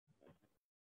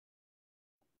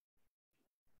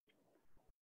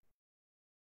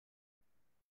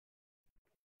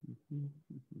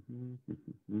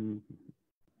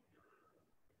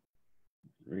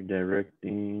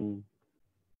Redirecting.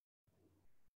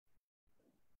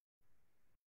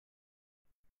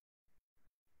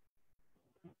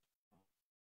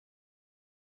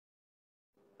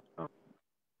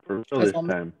 For real this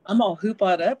time. I'm all hooped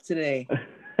up today.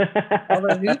 All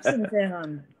the hoops in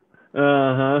town.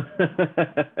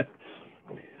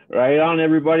 Right on,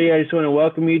 everybody. I just want to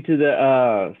welcome you to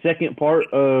the second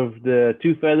part of the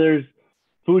Two Feathers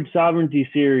Food Sovereignty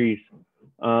series.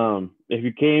 If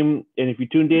you came and if you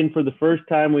tuned in for the first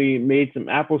time, we made some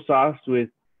applesauce with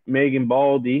Megan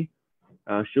Baldy.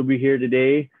 She'll be here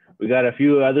today. We got a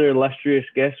few other illustrious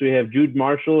guests. We have Jude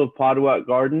Marshall of Potawatomi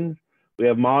Gardens. We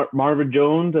have Marva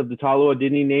Jones of the Tolowa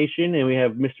Diné Nation, and we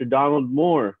have Mr. Donald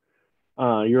Moore,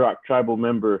 Yurok tribal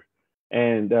member.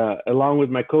 And along with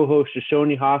my co-host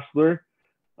Shoshone Hostler,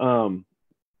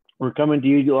 we're coming to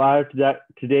you live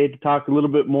today to talk a little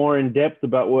bit more in depth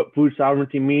about what food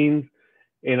sovereignty means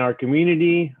in our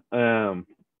community, to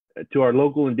our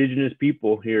local indigenous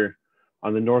people here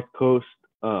on the North Coast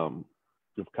of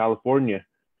California.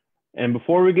 And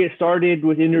before we get started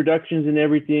with introductions and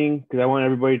everything, because I want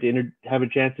everybody to have a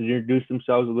chance to introduce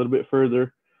themselves a little bit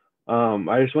further,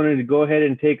 I just wanted to go ahead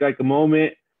and take like a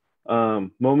moment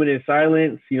in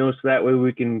silence, so that way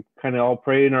we can kind of all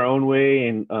pray in our own way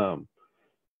and,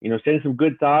 send some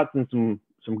good thoughts and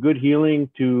some good healing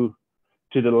to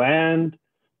the land,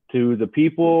 to the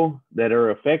people that are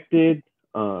affected,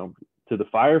 to the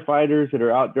firefighters that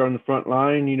are out there on the front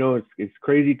line. It's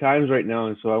crazy times right now.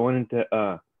 And so I wanted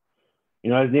to,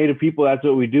 as Native people, that's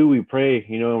what we do. We pray,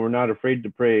 and we're not afraid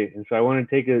to pray. And so I want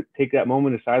to take that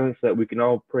moment of silence so that we can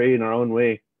all pray in our own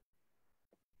way.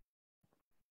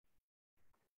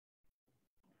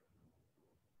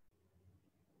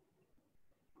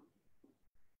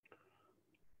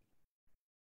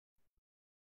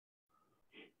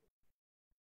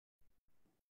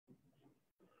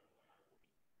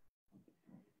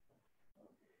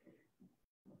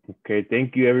 Okay,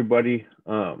 thank you, everybody.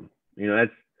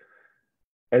 That's,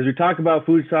 as we talk about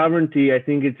food sovereignty, I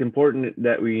think it's important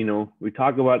that we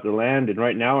talk about the land. And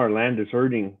right now, our land is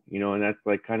hurting. And that's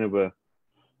like kind of a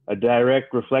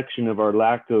direct reflection of our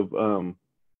lack of,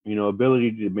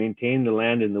 ability to maintain the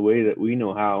land in the way that we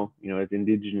know how, as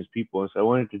Indigenous people. And so I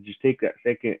wanted to just take that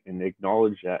second and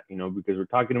acknowledge that, because we're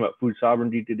talking about food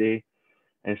sovereignty today,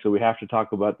 and so we have to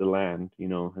talk about the land,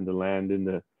 and the land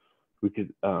and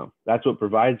that's what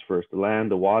provides for us: the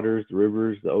land, the waters, the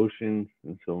rivers, the oceans.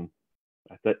 And so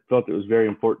I felt it was very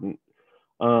important.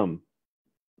 So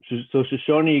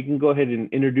Shoshone, you can go ahead and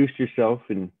introduce yourself.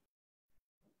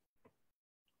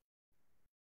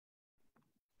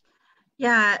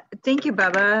 Yeah, thank you,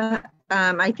 Bubba.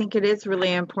 I think it is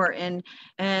really important.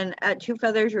 And at Two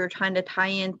Feathers, we were trying to tie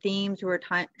in themes. We were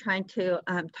trying to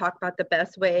talk about the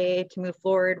best way to move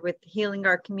forward with healing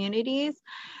our communities.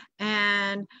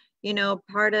 And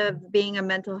part of being a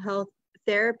mental health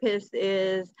therapist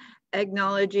is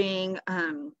acknowledging,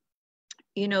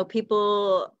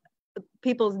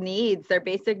 people's needs, their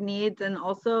basic needs, and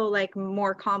also like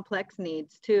more complex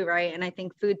needs too, right? And I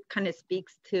think food kind of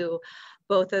speaks to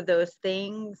both of those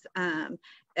things.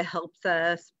 It helps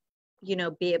us,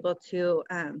 be able to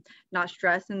not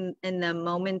stress in the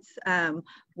moments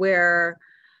where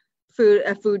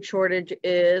a food shortage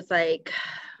is like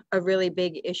a really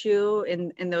big issue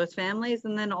in those families.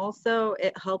 And then also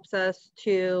it helps us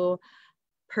to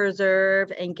preserve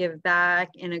and give back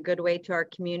in a good way to our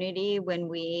community when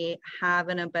we have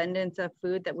an abundance of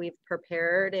food that we've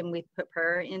prepared and we've put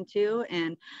prayer into.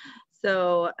 And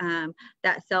so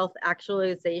that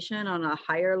self-actualization on a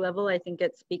higher level, I think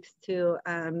it speaks to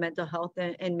mental health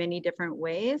in many different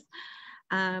ways.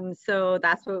 So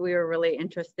that's what we were really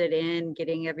interested in,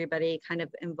 getting everybody kind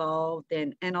of involved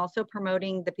and also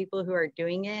promoting the people who are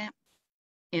doing it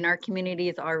in our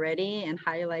communities already and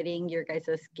highlighting your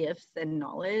guys' gifts and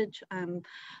knowledge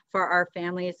for our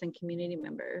families and community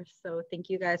members. So thank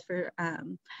you guys for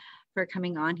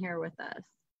coming on here with us.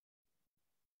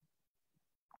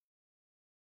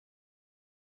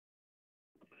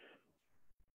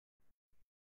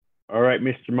 All right,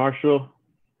 Mr. Marshall,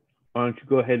 why don't you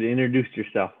go ahead and introduce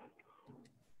yourself?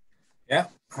 Yeah,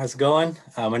 how's it going?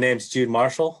 My name's Jude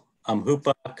Marshall. I'm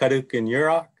Hupa, Kaduk, and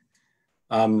Yurok.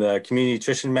 I'm the Community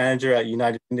Nutrition Manager at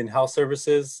United Indian Health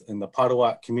Services in the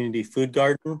Potawatomi Community Food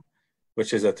Garden,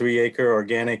 which is a 3-acre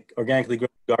organically grown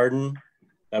garden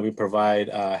that we provide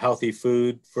healthy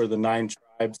food for the 9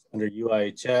 tribes under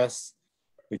UIHS.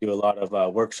 We do a lot of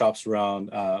workshops around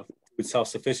food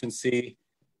self-sufficiency,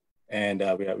 and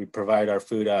we provide our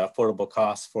food at affordable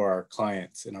costs for our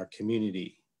clients in our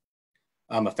community.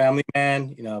 I'm a family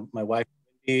man. My wife,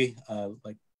 Wendy,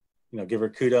 give her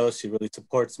kudos. She really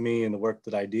supports me in the work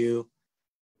that I do.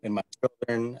 And my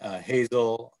children,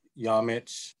 Hazel,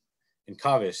 Yamich, and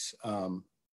Kavish.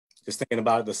 Just thinking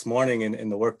about it this morning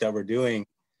and the work that we're doing,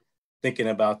 thinking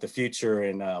about the future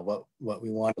and what we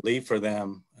want to leave for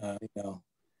them,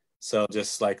 So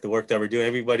just like the work that we're doing,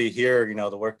 everybody here,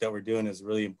 the work that we're doing is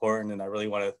really important. And I really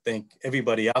want to thank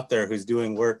everybody out there who's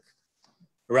doing work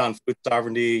around food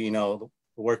sovereignty, the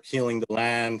work healing the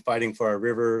land, fighting for our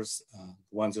rivers, the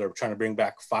ones that are trying to bring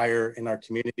back fire in our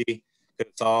community.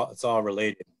 It's all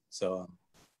related. So,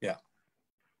 yeah.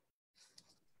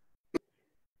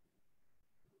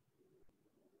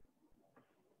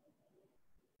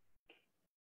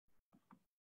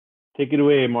 Take it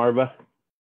away, Marva.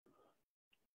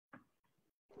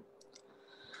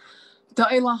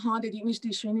 Da'ilaha de Dimish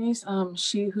Dishinis,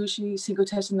 Shi Hushi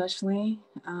Sikotesh Nashli.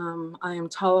 I am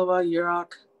Talawa,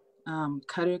 Yurok,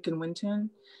 Karuk, and Winton.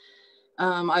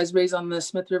 I was raised on the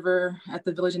Smith River at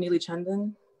the village of Neely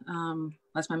Chendon.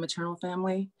 That's my maternal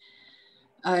family.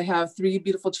 I have 3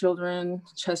 beautiful children,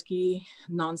 Chesky,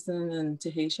 Nonson, and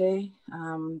Teheshe.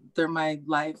 They're my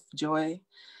life, joy.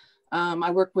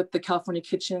 I work with the California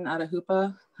Kitchen out of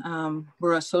Hoopa.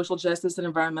 We're a social justice and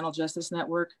environmental justice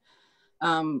network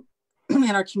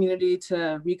in our community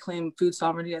to reclaim food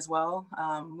sovereignty as well.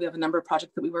 We have a number of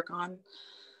projects that we work on.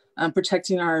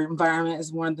 Protecting our environment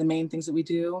is one of the main things that we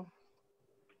do.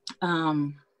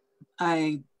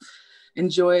 I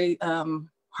enjoy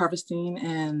harvesting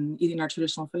and eating our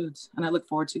traditional foods, and I look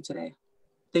forward to today.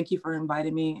 Thank you for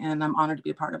inviting me, and I'm honored to be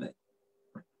a part of it.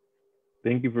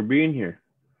 Thank you for being here.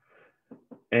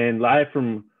 And live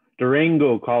from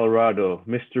Durango, Colorado,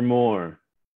 Mr. Moore.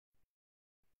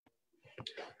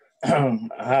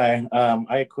 Hi,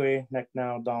 Aikwe,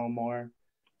 Neknau, Dalmore,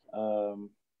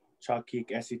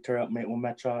 Chakik, Essie Turap, Maitland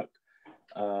Metchok.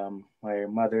 My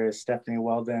mother is Stephanie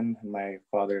Weldon, and my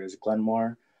father is Glenn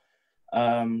Moore.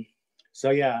 My name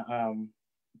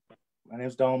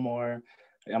is Dalmore.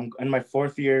 I'm in my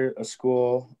 4th year of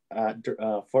school at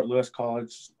Fort Lewis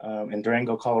College in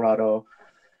Durango, Colorado.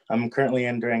 I'm currently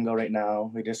in Durango right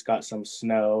now. We just got some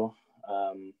snow,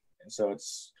 so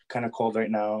it's kind of cold right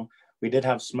now. We did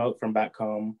have smoke from back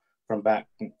home,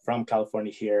 from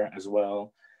California here as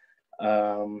well.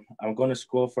 I'm going to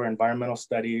school for environmental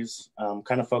studies,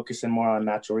 kind of focusing more on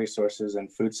natural resources and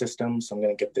food systems. I'm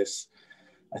going to get this,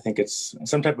 I think it's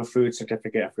some type of food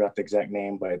certificate. I forgot the exact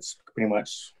name, but it's pretty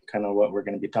much kind of what we're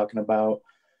going to be talking about.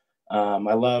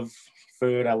 I love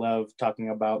food. I love talking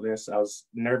about this. I was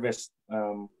nervous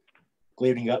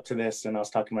leading up to this, and I was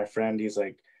talking to my friend. He's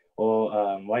like,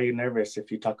 well, why are you nervous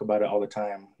if you talk about it all the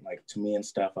time, like to me and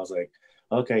stuff? I was like,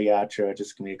 okay, yeah, true. It's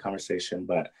just gonna be a conversation,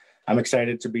 but I'm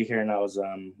excited to be here, and I was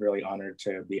really honored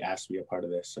to be asked to be a part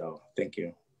of this. So thank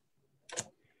you.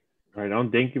 Right on.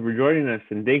 Thank you for joining us,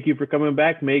 and thank you for coming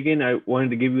back, Megan. I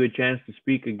wanted to give you a chance to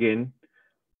speak again.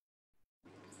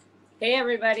 Hey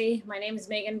everybody, my name is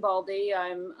Megan Baldy.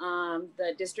 I'm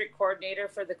the district coordinator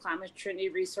for the Klamath Trinity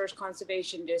Resource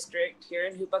Conservation District here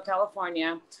in Hoopa,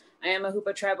 California. I am a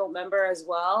Hoopa tribal member as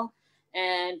well.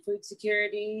 And food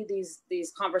security,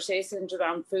 these conversations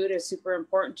around food is super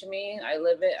important to me. I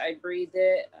live it, I breathe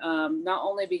it, not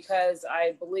only because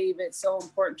I believe it's so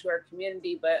important to our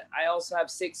community, but I also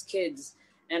have 6 kids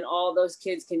and all those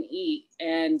kids can eat.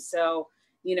 And so,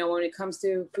 when it comes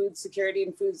to food security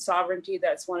and food sovereignty,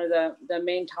 that's one of the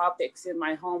main topics in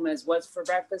my home is what's for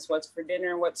breakfast, what's for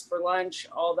dinner, what's for lunch.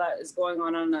 All that is going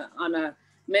on a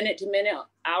minute-to-minute,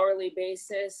 hourly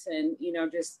basis. And,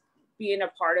 just being a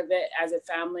part of it as a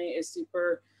family is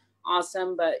super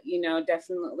awesome. But,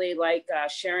 definitely like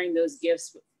sharing those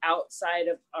gifts outside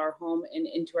of our home and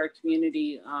into our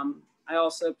community. I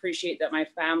also appreciate that my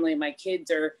family, my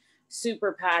kids are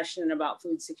super passionate about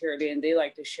food security, and they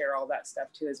like to share all that stuff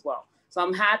too as well. So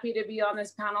I'm happy to be on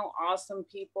this panel. Awesome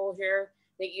people here.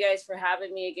 Thank you guys for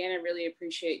having me again. I really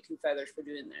appreciate Two Feathers for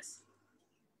doing this.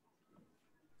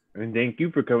 And thank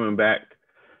you for coming back.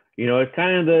 It's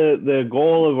kind of the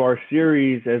goal of our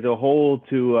series as a whole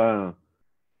to,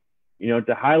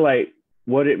 to highlight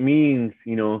what it means,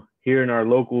 here in our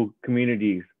local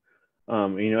communities.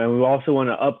 And we also want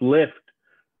to uplift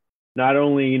not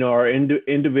only, our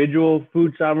individual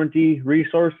food sovereignty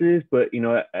resources, but,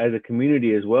 as a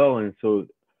community as well. And so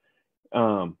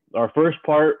our first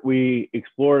part, we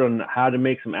explored on how to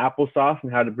make some applesauce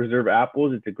and how to preserve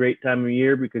apples. It's a great time of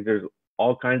year because there's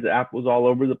all kinds of apples all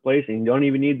over the place, and you don't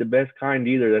even need the best kind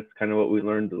either. That's kind of what we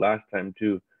learned the last time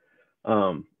too.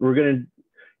 In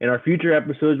our future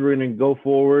episodes, we're going to go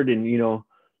forward and,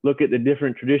 look at the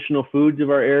different traditional foods of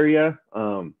our area.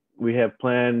 We have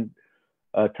planned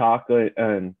talk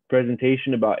and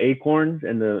presentation about acorns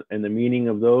and the meaning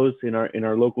of those in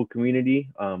our local community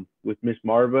with Miss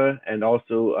Marva, and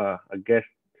also a guest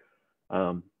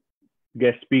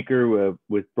speaker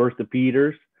with Bertha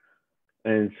Peters.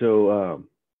 And so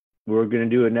we're going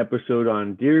to do an episode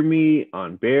on deer meat,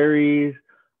 on berries,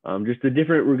 just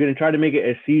we're going to try to make it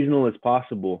as seasonal as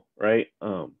possible, right?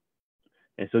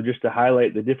 And so just to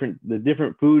highlight the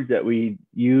different foods that we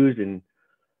use and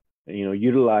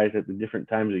utilize at the different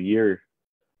times of year.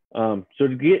 So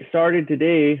to get started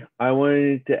today, I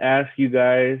wanted to ask you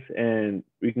guys, and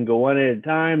we can go one at a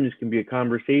time. This can be a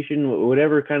conversation,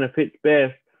 whatever kind of fits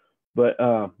best. But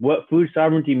what food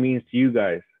sovereignty means to you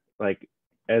guys, like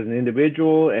as an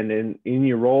individual and then in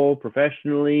your role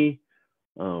professionally,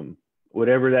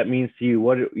 whatever that means to you.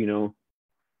 What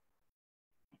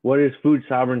is food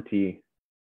sovereignty?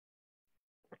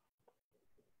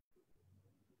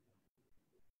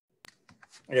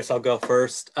 I guess I'll go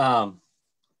first. To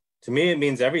me, it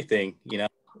means everything,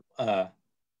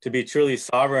 to be truly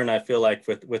sovereign. I feel like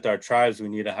with our tribes, we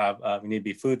need to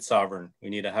be food sovereign. We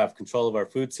need to have control of our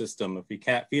food system. If we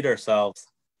can't feed ourselves,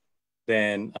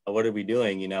 then what are we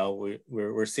doing?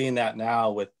 We're seeing that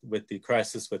now with the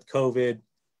crisis with COVID,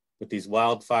 with these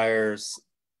wildfires,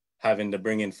 having to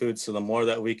bring in food. So the more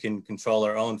that we can control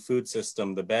our own food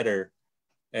system, the better.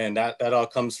 And that all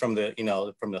comes from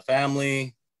the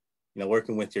family,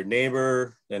 working with your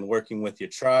neighbor, then working with your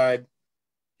tribe,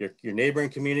 your neighboring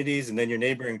communities, and then your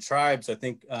neighboring tribes. I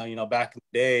think, back in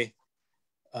the day,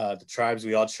 the tribes,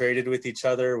 we all traded with each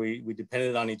other. We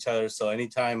depended on each other. So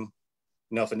anytime,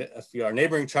 if our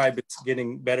neighboring tribe is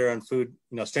getting better on food,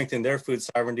 strengthen their food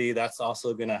sovereignty, that's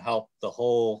also going to help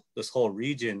this whole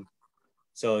region.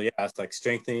 So yeah, it's like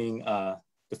strengthening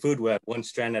the food web one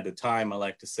strand at a time, I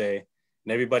like to say.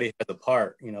 And everybody has a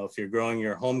part. If you're growing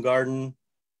your home garden,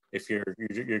 if you're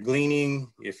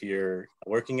gleaning, if you're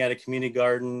working at a community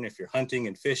garden, if you're hunting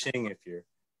and fishing, if you're,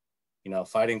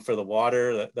 fighting for the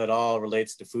water, that all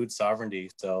relates to food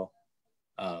sovereignty. So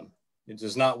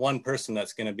there's not one person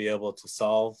that's going to be able to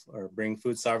solve or bring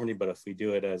food sovereignty, but if we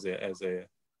do it as a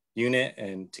unit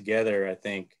and together, I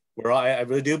think I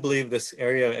really do believe this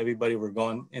area, everybody, we're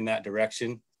going in that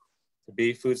direction to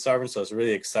be food sovereign. So it's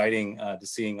really exciting to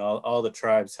seeing all the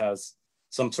tribes has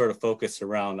some sort of focus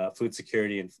around food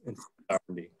security and food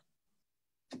sovereignty.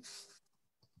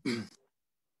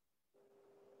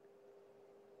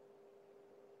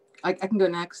 I can go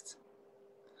next.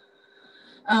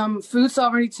 Food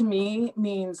sovereignty to me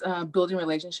means building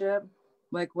relationship,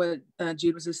 like what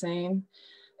Jude was just saying.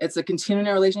 It's a continuing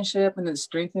our relationship and it's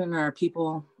strengthening our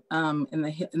people in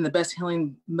the best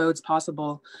healing modes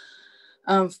possible.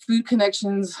 Food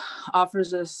Connections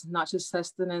offers us not just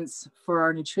sustenance for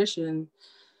our nutrition,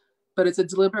 but it's a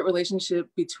deliberate relationship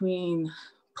between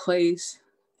place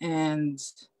and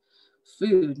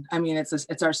food. I mean,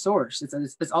 it's our source.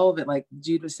 It's all of it, like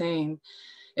Jude was saying.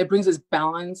 It brings us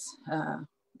balance, and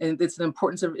it's the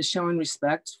importance of showing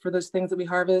respect for those things that we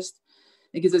harvest.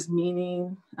 It gives us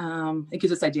meaning. It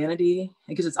gives us identity.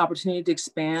 It gives us opportunity to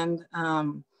expand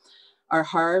our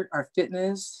heart, our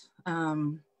fitness,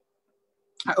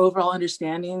 our overall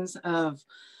understandings of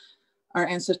our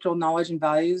ancestral knowledge and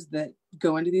values that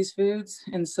go into these foods.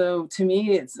 And so to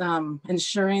me, it's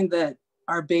ensuring that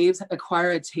our babes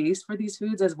acquire a taste for these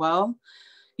foods as well,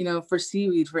 for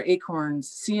seaweed, for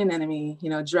acorns, sea anemone,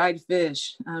 dried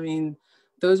fish. I mean,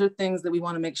 those are things that we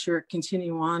want to make sure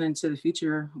continue on into the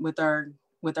future with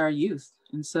our youth.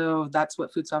 And so that's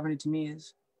what food sovereignty to me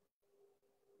is.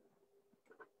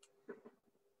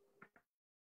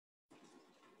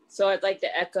 So I'd like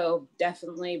to echo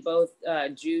definitely both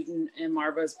Jude and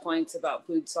Marva's points about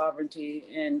food sovereignty.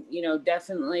 And,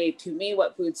 definitely to me,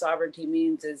 what food sovereignty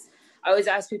means is I always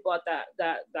ask people at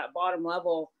that bottom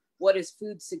level, what is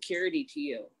food security to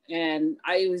you? And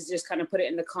I always just kind of put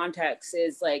it into context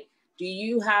is like, do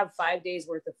you have 5 days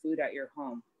worth of food at your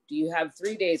home? Do you have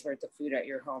 3 days worth of food at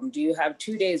your home? Do you have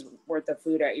 2 days worth of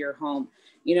food at your home?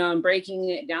 And breaking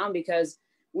it down because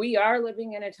we are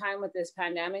living in a time with this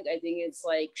pandemic. I think it's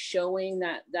like showing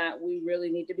that we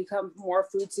really need to become more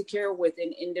food secure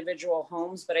within individual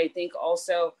homes. But I think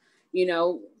also,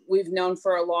 we've known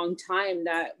for a long time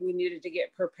that we needed to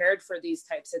get prepared for these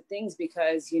types of things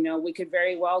because, we could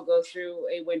very well go through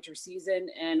a winter season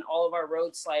and all of our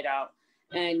roads slide out.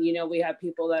 And, we have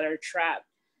people that are trapped.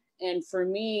 And for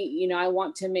me, I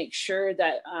want to make sure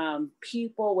that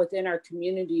people within our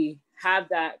community have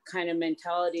that kind of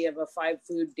mentality of a 5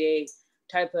 food day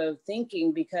type of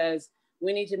thinking, because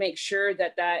we need to make sure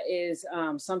that that is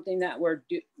something that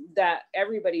that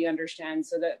everybody understands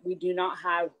so that we do not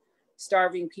have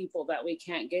starving people that we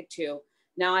can't get to.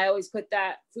 Now, I always put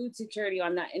that food security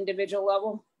on that individual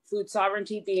level, food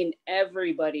sovereignty being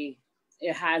everybody.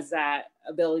 It has that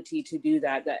ability to do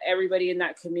that, that everybody in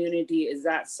that community is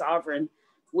that sovereign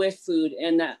with food,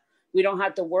 and that we don't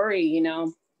have to worry, you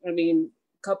know. I mean,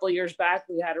 a couple of years back,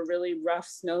 we had a really rough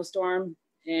snowstorm,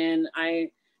 and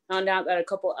I found out that a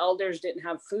couple elders didn't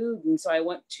have food. And so I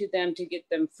went to them to get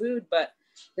them food, but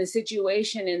the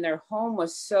situation in their home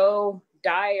was so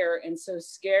dire and so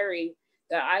scary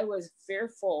that I was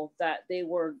fearful that they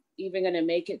were even going to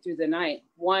make it through the night.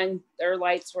 One, their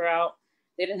lights were out,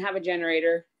 they didn't have a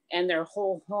generator, and their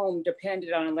whole home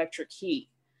depended on electric heat.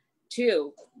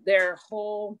 Two, their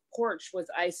whole porch was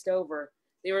iced over.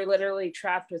 They were literally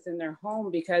trapped within their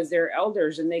home because they're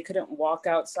elders and they couldn't walk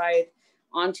outside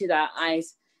onto that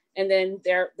ice. And then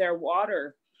their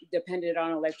water depended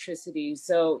on electricity.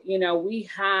 So, you know, we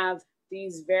have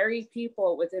these very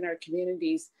people within our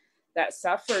communities that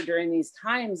suffer during these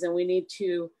times, and we need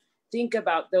to think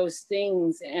about those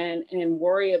things and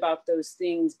worry about those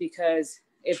things, because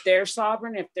if they're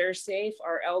sovereign, if they're safe,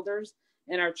 our elders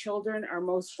and our children, our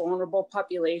most vulnerable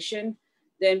population,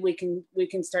 then we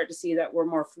can start to see that we're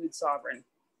more food sovereign.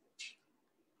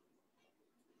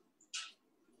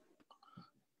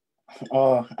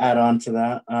 I'll add on to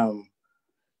that.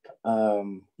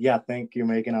 Yeah, thank you,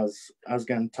 Megan. I was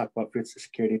going to talk about food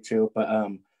security too, but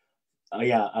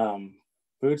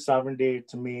food sovereignty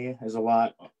to me is a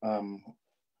lot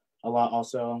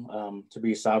also. To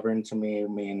be sovereign to me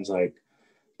means like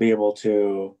be able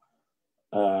to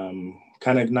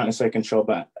kind of not necessarily control,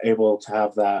 but able to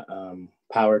have that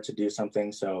power to do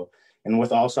something. So, and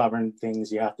with all sovereign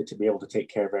things, you have to be able to take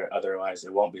care of it. Otherwise,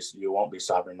 you won't be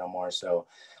sovereign no more. So,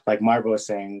 like Marva was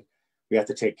saying, we have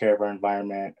to take care of our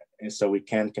environment, and so we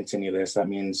can continue this. That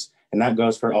means, and that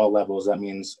goes for all levels. That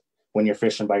means when you're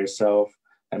fishing by yourself.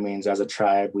 That means as a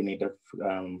tribe, we need to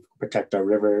protect our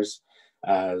rivers.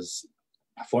 As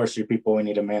forestry people, we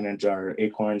need to manage our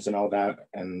acorns and all that.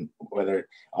 And whether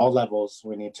all levels,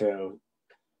 we need to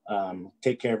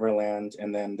take care of our land.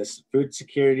 And then this food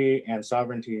security and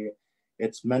sovereignty,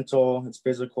 it's mental, it's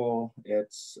physical,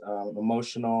 it's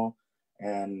emotional,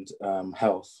 and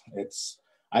health.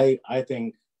 I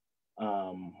think,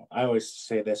 I always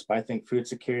say this, but I think food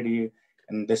security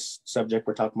and this subject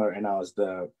we're talking about right now is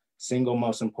the single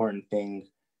most important thing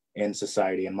in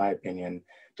society, in my opinion,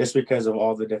 just because of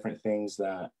all the different things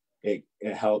that it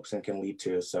helps and can lead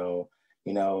to. So,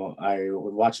 you know, I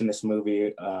was watching this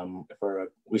movie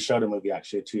we showed a movie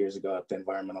actually 2 years ago at the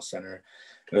Environmental Center.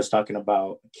 It was talking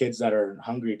about kids that are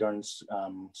hungry during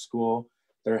school.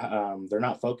 They're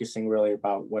not focusing really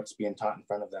about what's being taught in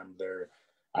front of them.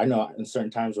 I know in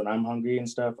certain times when I'm hungry and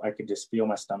stuff, I could just feel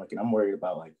my stomach and I'm worried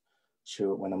about like,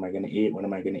 shoot, when am I going to eat? When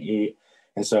am I going to eat?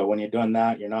 And so when you're doing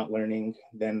that, you're not learning.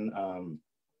 Then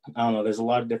I don't know. There's a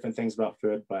lot of different things about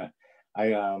food, but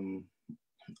I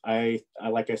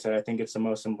like I said, I think it's the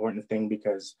most important thing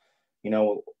because, you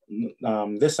know,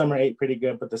 this summer I ate pretty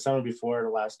good, but the summer before the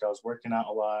last, I was working out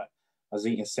a lot. I was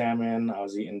eating salmon. I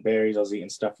was eating berries. I was eating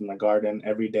stuff from the garden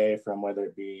every day, from whether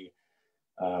it be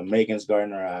Megan's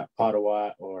garden or at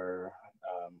Potawat or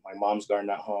my mom's garden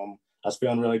at home. I was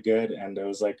feeling really good, and it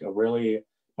was like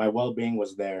my well-being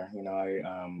was there. You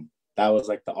know, that was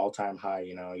like the all-time high.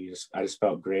 You know, I just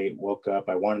felt great. Woke up.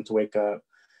 I wanted to wake up.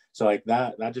 So like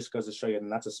that just goes to show you,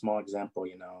 and that's a small example.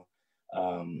 You know,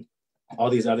 all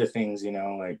these other things. You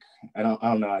know, like I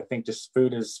don't know. I think just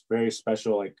food is very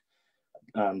special. Like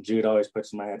Jude always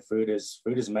puts in my head, food is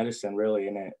medicine, really,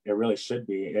 and it really should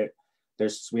be.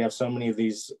 We have so many of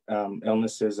these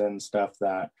illnesses and stuff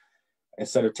that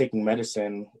instead of taking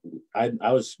medicine, I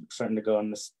was starting to go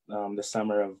in this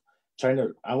summer of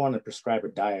I want to prescribe a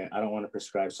diet. I don't want to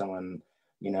prescribe someone,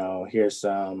 you know, here's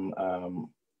some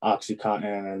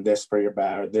Oxycontin and this for your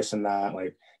back or this and that,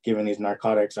 like giving these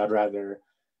narcotics. I'd rather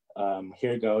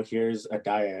here you go, here's a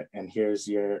diet, and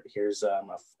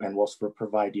and we'll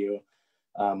provide you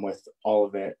with all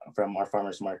of it from our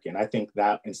farmers market. And I think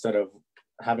that instead of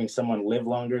having someone live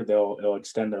longer, it'll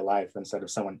extend their life instead of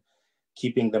someone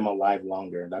keeping them alive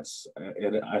longer. That's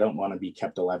it. I don't want to be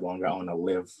kept alive longer. I want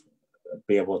to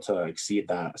be able to exceed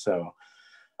that. So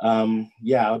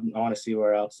yeah, I want to see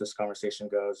where else this conversation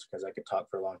goes, because I could talk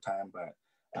for a long time, but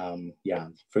yeah,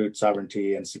 food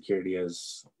sovereignty and security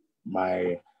is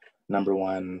my number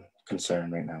one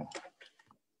concern right now.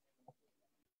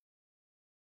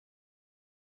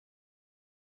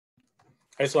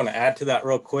 I just want to add to that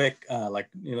real quick. Like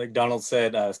Donald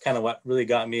said, it's kind of what really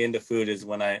got me into food is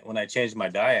when I changed my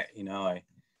diet. You know,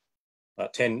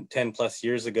 about 10 plus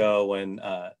years ago, when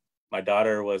my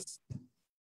daughter was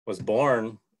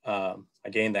born, I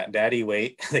gained that daddy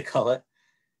weight, they call it.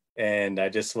 and I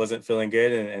just wasn't feeling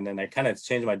good. And then I kind of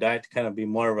changed my diet to kind of be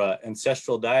more of an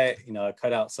ancestral diet. You know, I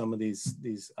cut out some of these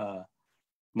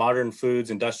modern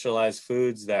foods, industrialized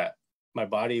foods that my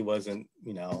body wasn't,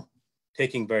 you know,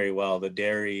 taking very well. The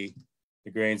dairy,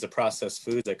 the grains, the processed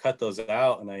foods, I cut those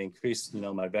out, and I increased, you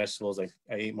know, my vegetables. I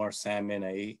ate more salmon.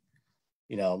 I ate,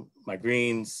 you know, my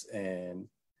greens, and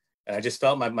I just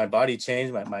felt my body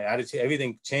changed, my attitude,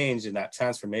 everything changed. And that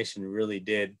transformation really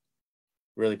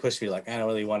push me. Like, I don't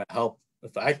really want to help.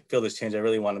 If I feel this change, I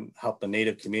really want to help the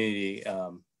Native community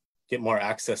get more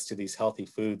access to these healthy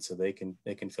foods, so they can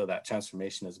feel that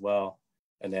transformation as well,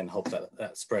 and then hope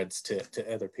that spreads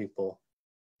to other people.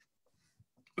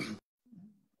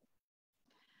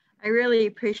 I really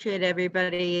appreciate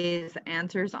everybody's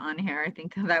answers on here. I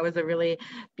think that was a really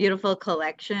beautiful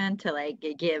collection to like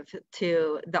give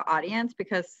to the audience,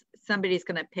 because somebody's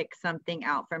going to pick something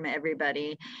out from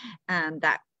everybody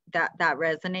that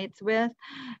resonates with.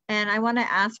 And I want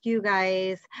to ask you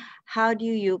guys, how do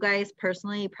you guys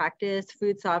personally practice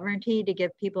food sovereignty to give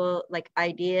people like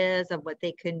ideas of what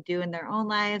they can do in their own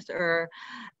lives, or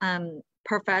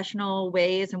professional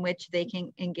ways in which they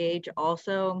can engage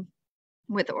also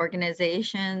with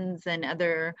organizations and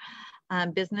other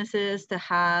businesses to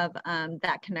have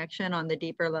that connection on the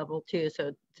deeper level too?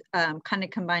 So kind of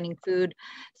combining food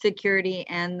security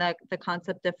and the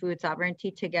concept of food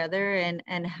sovereignty together,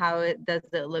 and how does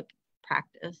it look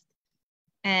practiced?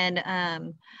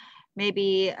 And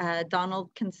maybe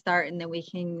Donald can start, and then we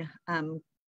can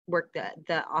work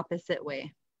the opposite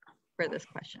way for this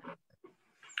question.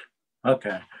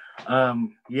 Okay.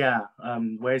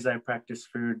 Ways I practice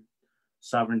food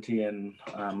sovereignty and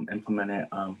implement it.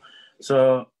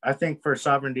 So I think for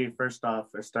sovereignty, first off,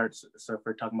 it starts, so if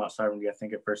we're talking about sovereignty, I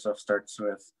think it first off starts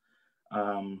with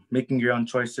making your own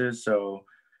choices. So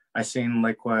I seen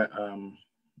like what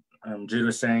Jude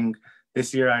was saying,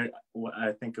 this year,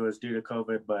 I think it was due to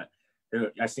COVID, but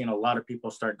I seen a lot of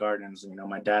people start gardens. You know,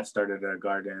 my dad started a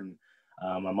garden,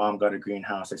 my mom got a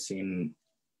greenhouse. I seen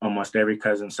almost every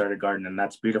cousin start a garden, and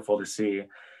that's beautiful to see.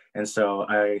 And so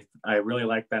I really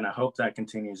like that, and I hope that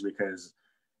continues, because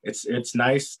it's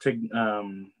nice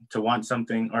to want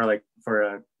something, or like for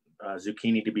a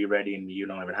zucchini to be ready and you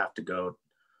don't even have to go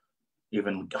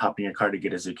even hop in your car to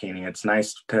get a zucchini. It's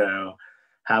nice to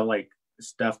have like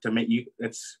stuff to make you,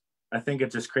 I think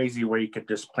it's just crazy where you could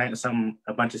just plant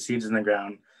a bunch of seeds in the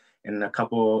ground, and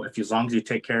as long as you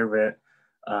take care of it,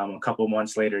 a couple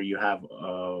months later you have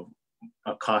a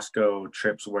Costco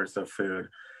trip's worth of food,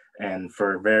 and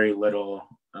for very little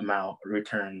amount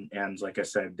return. And like I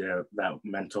said, that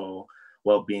mental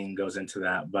well-being goes into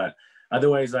that. But other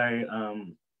ways I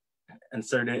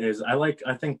insert it is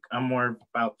I think I'm more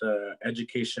about the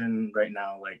education right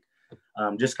now, like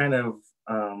just kind of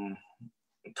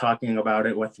talking about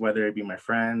it with whether it be my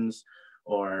friends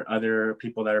or other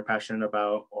people that are passionate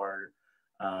about, or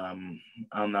I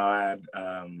don't know,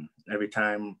 every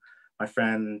time my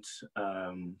friend,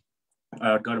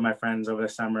 I would go to my friends over the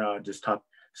summer, I would just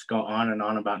go on and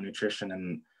on about nutrition,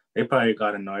 and they probably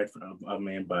got annoyed of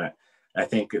me. But I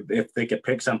think if they could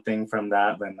pick something from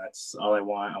that, then that's all I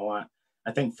want.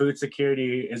 I think food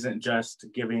security isn't just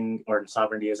giving, or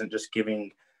sovereignty isn't just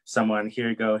giving someone, here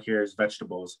you go, here's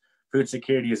vegetables. Food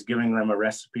security is giving them a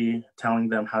recipe, telling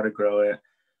them how to grow it,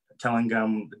 telling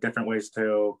them different ways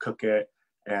to cook it,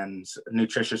 and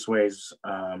nutritious ways.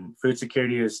 Food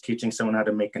security is teaching someone how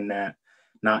to make a net,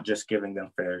 not just giving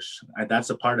them fish.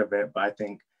 That's a part of it, but I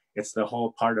think it's the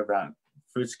whole part of that.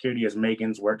 Food security is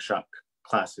Megan's workshop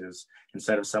classes.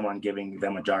 Instead of someone giving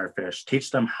them a jar of fish,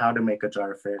 teach them how to make a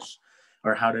jar of fish,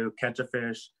 or how to catch a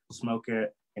fish, smoke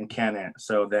it, and can it.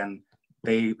 So then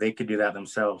they could do that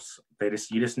themselves.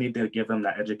 You just need to give them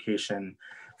that education.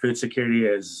 Food security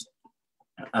is,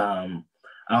 I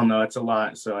don't know, it's a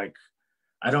lot. So like,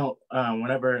 I don't,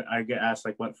 whenever I get asked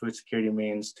like what food security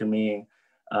means to me,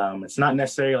 it's not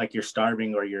necessarily like you're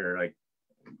starving or you're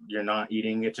not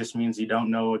eating. It just means you don't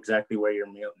know exactly where your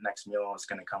next meal is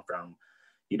going to come from.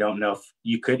 You don't know if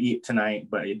you could eat tonight,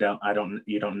 but you don't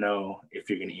know if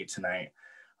you're going to eat tonight.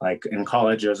 Like in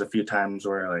college, there was a few times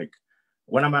where like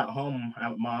when I'm at home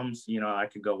at mom's, I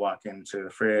could go walk into the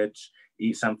fridge,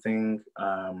 eat something,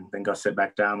 then go sit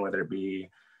back down, whether it be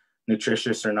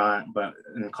nutritious or not. But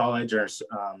in college, or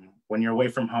when you're away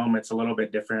from home, it's a little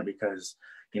bit different, because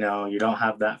you don't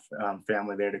have that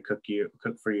family there to cook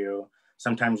for you.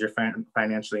 Sometimes you're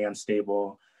financially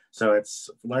unstable, so it's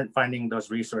finding those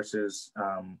resources,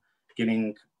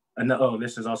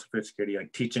 this is also food security,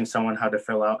 like teaching someone how to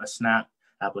fill out a SNAP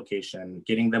application,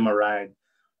 getting them a ride.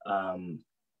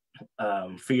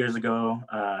 A few years ago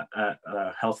at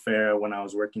a health fair, when I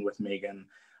was working with Megan,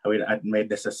 I made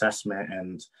this assessment,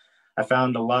 and I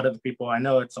found a lot of the people, I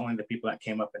know it's only the people that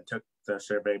came up and took the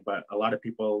survey, but a lot of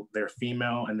people, they're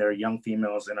female and they're young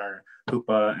females in our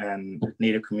Hoopa and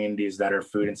Native communities that are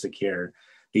food insecure.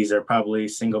 These are probably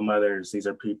single mothers. These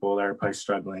are people that are probably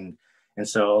struggling. And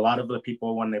so a lot of the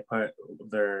people, when they put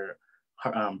their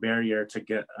barrier to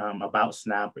get about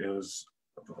SNAP, it was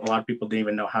a lot of people didn't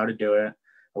even know how to do it.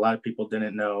 A lot of people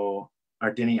didn't know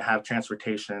or didn't have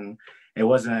transportation. It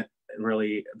wasn't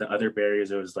really the other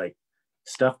barriers. It was like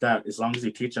stuff that as long as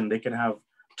you teach them, they could have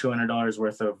 $200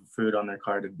 worth of food on their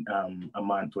card a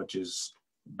month, which is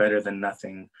better than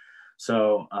nothing.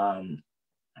 So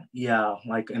yeah,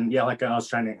 like I was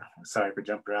trying to, sorry for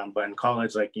jumping around, but in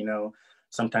college, like, you know,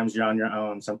 sometimes you're on your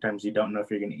own. Sometimes you don't know if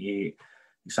you're going to eat.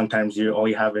 Sometimes all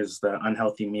you have is the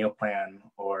unhealthy meal plan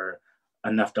or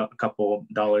enough a couple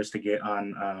dollars to get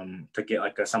on to get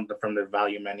like something from the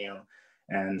value menu.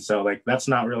 And so like that's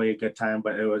not really a good time,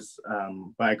 but it was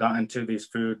but I got into these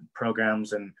food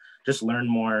programs and just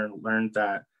learned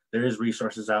that there is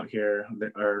resources out here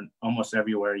that are almost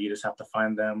everywhere. You just have to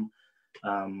find them,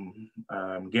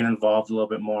 get involved a little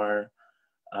bit more.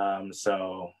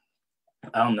 So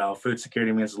I don't know, food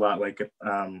security means a lot. Like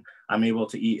I'm able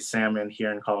to eat salmon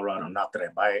here in Colorado, not that I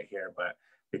buy it here, but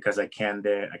because I canned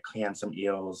it, I canned some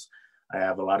eels, I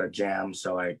have a lot of jam.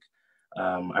 So like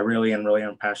I really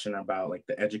am passionate about like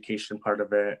the education part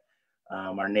of it,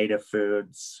 our native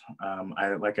foods.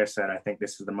 Like I said, I think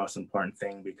this is the most important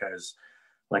thing because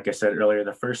like I said earlier,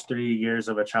 the first 3 years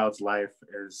of a child's life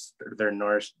is their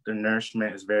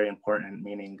nourishment is very important.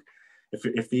 Meaning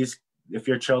if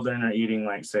your children are eating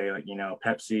like say like, you know,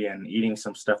 Pepsi and eating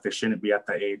some stuff they shouldn't be at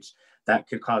that age, that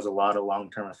could cause a lot of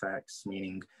long-term effects.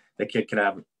 Meaning the kid could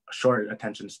have short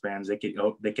attention spans, they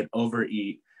could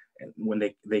overeat, when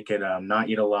they could not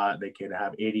eat a lot, they could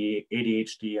have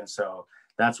ADHD. And so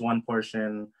that's one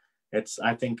portion. It's,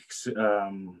 I think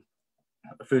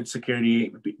food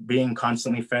security, being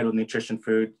constantly fed with nutrition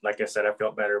food, like I said, I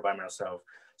felt better by myself.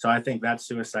 So I think that's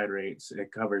suicide rates. It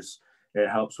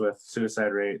helps with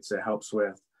suicide rates. It helps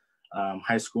with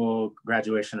high school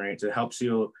graduation rates. It helps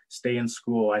you stay in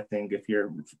school. I think if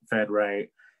you're fed right,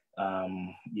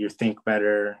 you think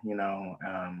better, you know.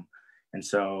 And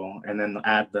so, and then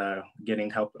add the getting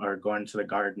help or going to the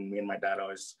garden. Me and my dad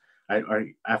always,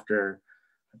 after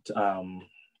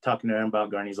talking to him about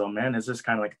gardening, he's like, man, is this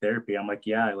kind of like therapy? I'm like,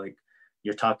 yeah, like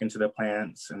you're talking to the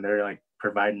plants and they're like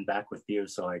providing back with you.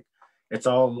 So like, it's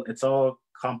all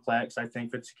complex, I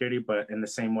think, food security, but in the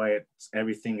same way,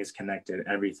 everything is connected,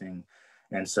 everything.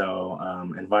 And so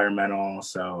environmental.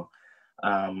 So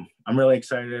I'm really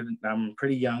excited. I'm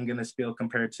pretty young in this field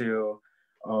compared to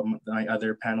my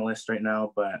other panelists right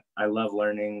now, but I love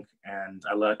learning and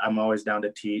I'm always down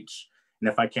to teach. And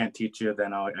if I can't teach you,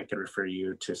 then I could refer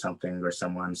you to something or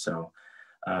someone. So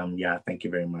yeah, thank you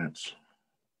very much.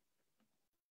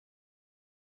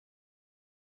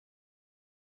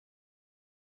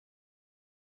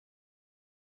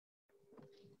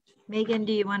 Megan,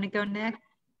 do you want to go next?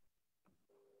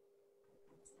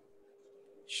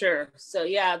 Sure. So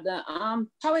yeah, the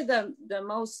probably the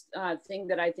most thing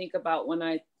that I think about when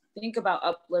I think about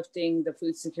uplifting the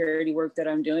food security work that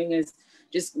I'm doing is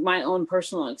just my own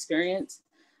personal experience.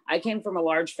 I came from a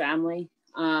large family.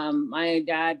 My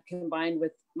dad combined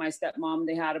with my stepmom,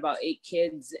 they had about 8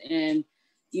 kids, and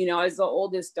you know, I was the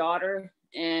oldest daughter.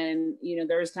 And you know,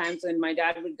 there was times when my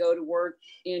dad would go to work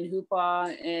in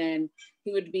Hoopa, and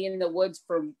he would be in the woods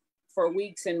for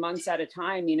weeks and months at a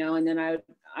time, you know, and then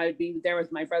I'd be there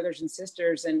with my brothers and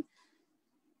sisters. And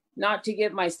not to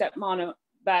give my stepmom a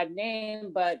bad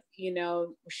name, but you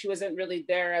know, she wasn't really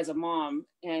there as a mom.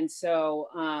 And so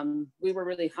we were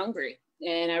really hungry.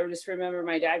 And I just remember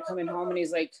my dad coming home and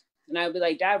he's like, and I would be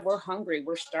like, Dad, we're hungry,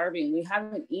 we're starving, we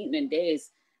haven't eaten in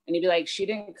days. And he'd be like, she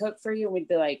didn't cook for you? And we'd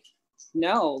be like,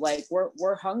 no, like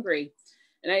we're hungry.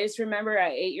 And I just remember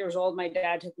at 8 years old, my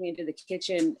dad took me into the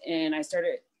kitchen and I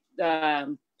started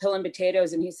peeling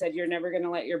potatoes, and he said, you're never going to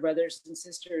let your brothers and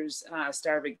sisters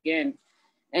starve again.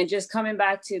 And just coming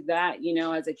back to that, you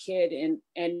know, as a kid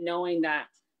and knowing that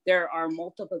there are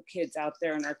multiple kids out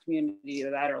there in our community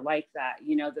that are like that,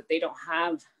 you know, that they don't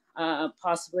have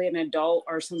possibly an adult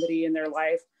or somebody in their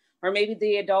life, or maybe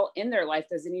the adult in their life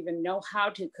doesn't even know how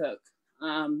to cook.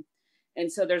 And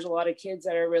so there's a lot of kids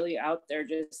that are really out there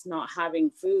just not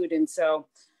having food. And so,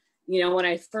 you know, when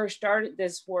I first started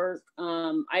this work,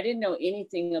 I didn't know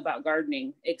anything about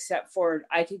gardening, except for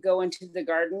I could go into the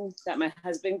garden that my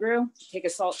husband grew, take a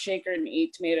salt shaker and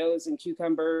eat tomatoes and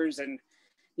cucumbers, and,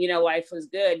 you know, life was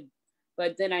good.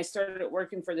 But then I started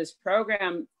working for this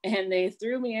program and they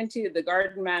threw me into the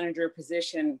garden manager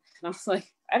position. And I was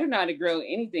like, I don't know how to grow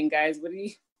anything, guys. What are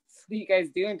you guys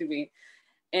doing to me?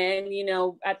 And, you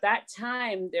know, at that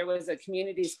time, there was a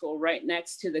community school right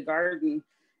next to the garden.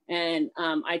 And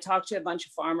I talked to a bunch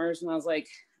of farmers and I was like,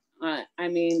 I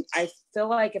mean, I feel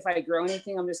like if I grow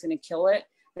anything, I'm just going to kill it.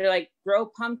 They're like, grow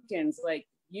pumpkins. Like,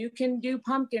 you can do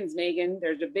pumpkins, Megan.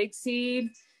 There's a big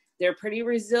seed. They're pretty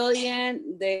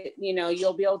resilient. They, you know,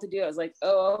 you'll be able to do it. I was like,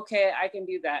 oh, okay, I can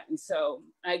do that. And so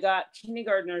I got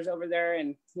kindergartners over there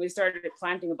and we started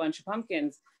planting a bunch of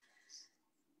pumpkins.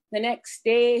 The next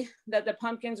day that the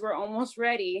pumpkins were almost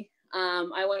ready,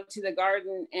 I went to the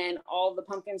garden and all the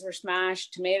pumpkins were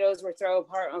smashed. Tomatoes were thrown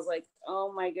apart. I was like,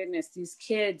 oh my goodness, these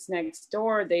kids next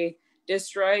door, they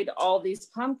destroyed all these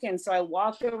pumpkins. So I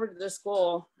walked over to the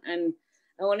school and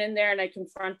I went in there and I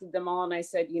confronted them all and I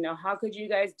said, you know, how could you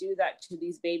guys do that to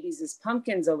these babies as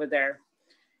pumpkins over there?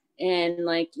 And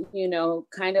like, you know,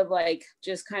 kind of like,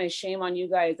 just kind of shame on you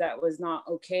guys, that was not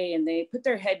okay. And they put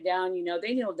their head down, you know,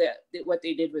 they knew that what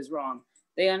they did was wrong.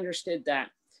 They understood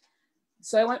that.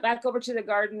 So I went back over to the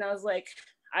garden. I was like,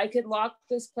 I could lock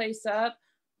this place up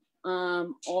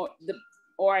or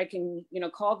I can, you know,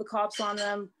 call the cops on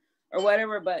them or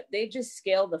whatever, but they just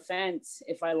scale the fence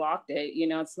if I locked it. You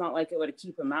know, it's not like it would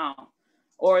keep them out.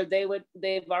 Or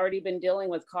they've already been dealing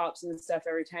with cops and stuff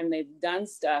every time they've done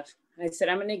stuff. I said,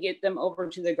 I'm going to get them over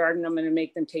to the garden. I'm going to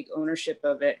make them take ownership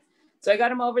of it. So I got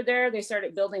them over there. They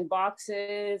started building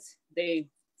boxes. We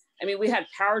had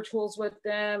power tools with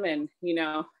them and, you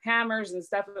know, hammers and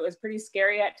stuff. It was pretty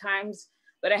scary at times,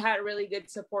 but I had a really good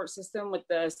support system with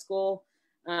the school.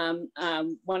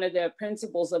 One of the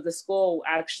principals of the school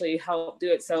actually helped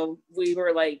do it. So we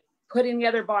were like putting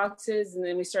together boxes and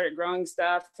then we started growing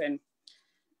stuff and,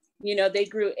 you know, they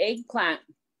grew eggplant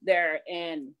there.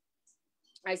 And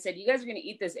I said, you guys are going to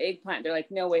eat this eggplant. They're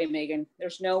like, no way, Megan.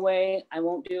 There's no way. I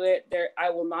won't do it. I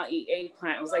will not eat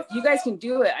eggplant. I was like, you guys can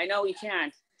do it. I know we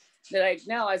can. They're like,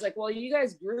 no. I was like, well, you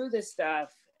guys grew this stuff.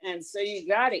 And so you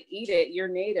got to eat it. You're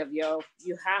native, yo.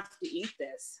 You have to eat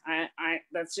this.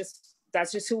 That's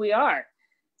just who we are.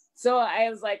 So I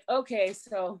was like, okay.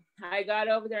 So I got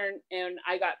over there and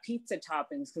I got pizza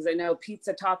toppings because I know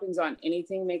pizza toppings on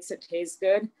anything makes it taste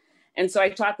good. And so I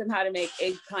taught them how to make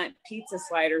eggplant pizza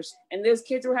sliders. And those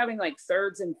kids were having like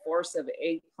thirds and fourths of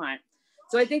eggplant.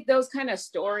 So I think those kind of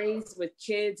stories with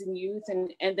kids and youth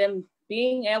and them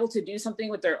being able to do something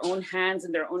with their own hands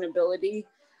and their own ability,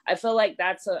 I feel like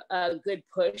that's a good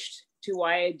push to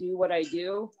why I do what I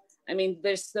do. I mean,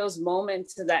 there's those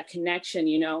moments of that connection,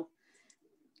 you know,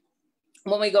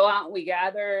 when we go out and we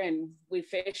gather and we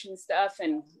fish and stuff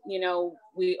and, you know,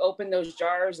 we open those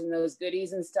jars and those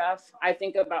goodies and stuff. I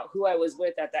think about who I was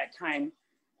with at that time.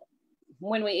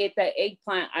 When we ate that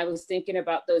eggplant, I was thinking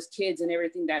about those kids and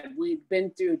everything that we'd been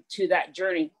through to that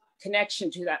journey, connection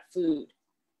to that food.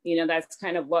 You know, that's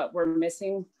kind of what we're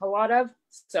missing a lot of.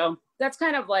 So that's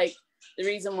kind of like the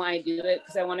reason why I do it,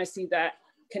 because I want to see that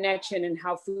connection and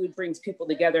how food brings people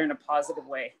together in a positive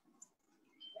way.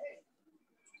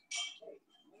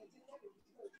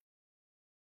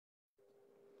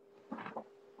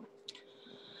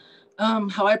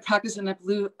 How I practice and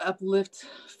uplift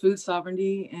food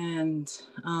sovereignty and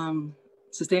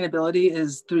sustainability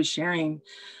is through sharing.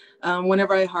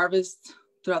 Whenever I harvest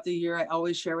throughout the year, I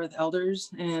always share with elders.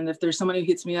 And if there's someone who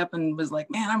hits me up and was like,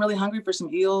 man, I'm really hungry for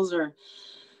some eels or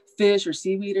fish or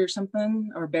seaweed or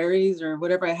something, or berries or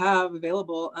whatever I have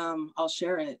available, I'll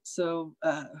share it. So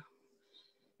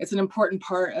it's an important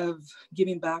part of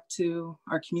giving back to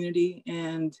our community.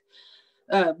 And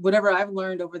whatever I've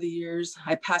learned over the years,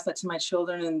 I pass that to my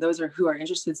children and those who are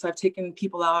interested. So I've taken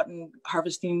people out and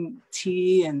harvesting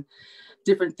tea and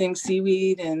different things,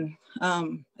 seaweed, and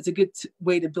it's a good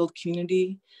way to build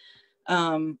community.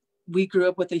 We grew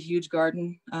up with a huge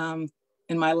garden.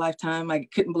 In my lifetime, I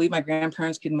couldn't believe my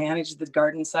grandparents could manage the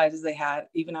garden sizes they had,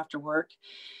 even after work.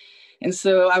 And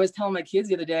so I was telling my kids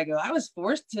the other day, I go, I was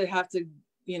forced to have to,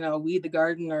 you know, weed the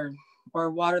garden or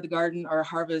water the garden or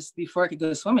harvest before I could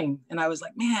go swimming. And I was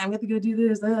like, man, we have to go do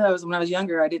this. When I was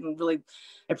younger, I didn't really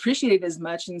appreciate it as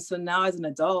much. And so now as an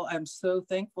adult, I'm so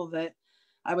thankful that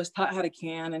I was taught how to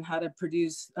can and how to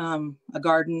produce a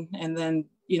garden, and then,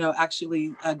 you know,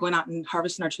 actually going out and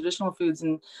harvesting our traditional foods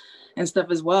and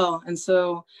stuff as well. And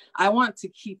so I want to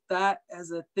keep that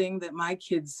as a thing that my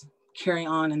kids carry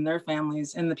on in their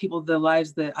families and the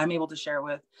lives that I'm able to share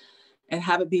with, and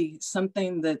have it be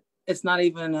something that it's not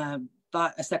even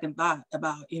a second thought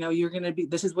about, you know,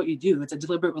 this is what you do. It's a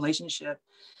deliberate relationship.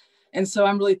 And so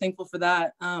I'm really thankful for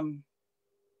that.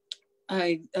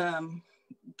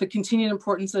 the continued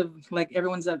importance of, like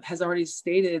everyone's has already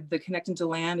stated, the connecting to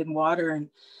land and water and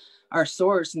our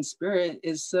source and spirit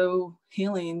is so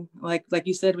healing. Like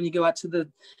you said, when you go out to the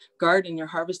garden, you're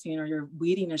harvesting or you're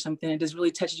weeding or something, it just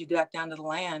really touches you back down to the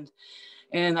land.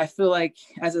 And I feel like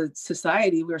as a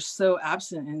society, we're so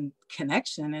absent in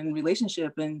connection and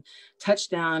relationship and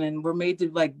touchdown. And we're made to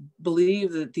like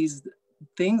believe that these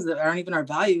things that aren't even our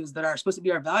values, that are supposed to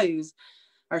be our values,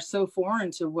 are so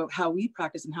foreign to how we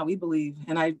practice and how we believe.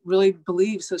 And I really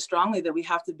believe so strongly that we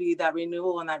have to be that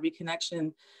renewal and that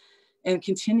reconnection and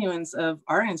continuance of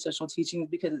our ancestral teachings,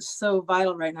 because it's so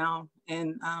vital right now.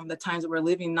 And the times that we're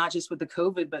living, not just with the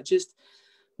COVID, but just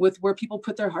with where people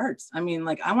put their hearts. I mean,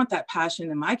 like, I want that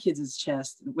passion in my kids'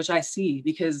 chest, which I see,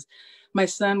 because my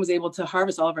son was able to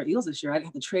harvest all of our eels this year. I didn't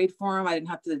have to trade for him. I didn't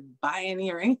have to buy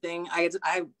any or anything.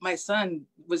 My son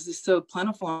was just so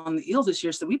plentiful on the eels this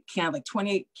year. So we canned like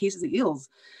 28 cases of eels.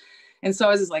 And so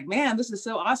I was just like, man, this is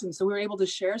so awesome. So we were able to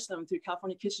share some through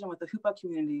California Kitchen with the Hupa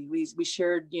community. We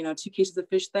shared, 2 cases of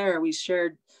fish there. We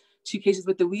shared 2 cases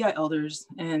with the WEI elders,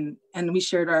 and we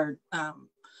shared our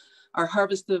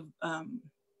harvest of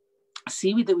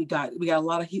seaweed that we got. We got a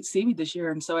lot of seaweed this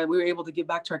year. And so we were able to give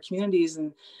back to our communities,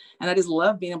 and I just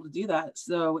love being able to do that.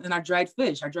 So, and our dried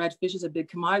fish is a big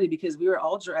commodity, because we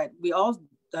all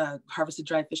harvested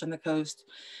dried fish on the coast.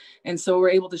 And so we're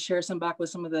able to share some back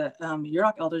with some of the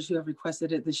Yurok elders who have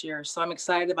requested it this year. So I'm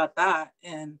excited about that.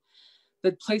 And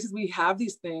the places we have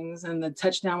these things and the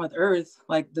touchdown with earth,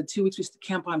 like the 2 weeks we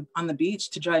camp on the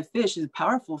beach to dry fish, is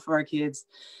powerful for our kids.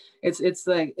 It's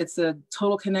a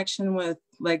total connection with,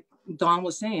 like Dawn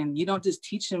was saying, you don't just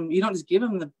teach them, you don't just give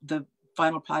them the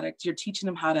final product. You're teaching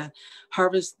them how to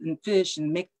harvest and fish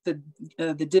and make the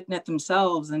dip net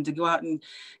themselves, and to go out and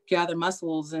gather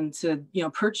mussels and to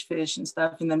perch fish and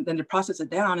stuff, and then to process it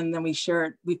down. And then we share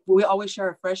it. We always share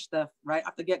our fresh stuff right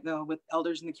off the get-go with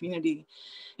elders in the community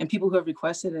and people who have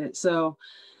requested it. So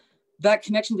that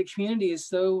connection to community is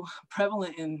so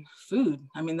prevalent in food.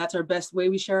 I mean, that's our best way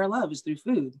we share our love, is through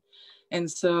food. And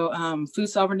so food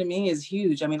sovereignty to me is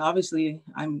huge. I mean, obviously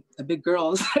I'm a big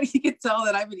girl, so you can tell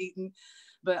that I've been eating,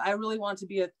 but I really want to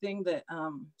be a thing that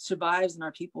survives in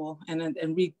our people and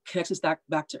reconnects us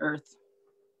back to earth.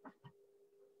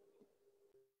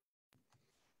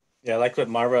 Yeah, I like what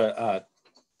Marva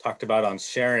talked about on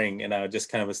sharing, and I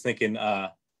just kind of was thinking,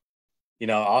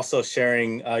 also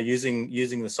sharing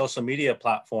using the social media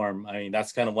platform. I mean,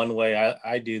 that's kind of one way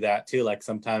I do that too. Like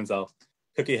sometimes I'll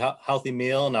cook a healthy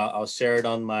meal and I'll share it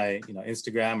on my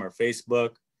Instagram or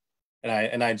Facebook, and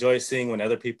I enjoy seeing when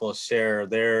other people share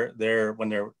their when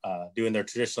they're doing their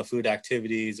traditional food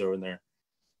activities, or when they're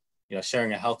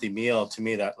sharing a healthy meal. To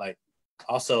me, that like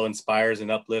also inspires and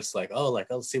uplifts, like, oh,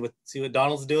 see what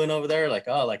Donald's doing over there, like,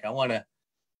 oh, like I want to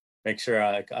make sure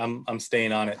I'm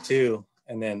staying on it too.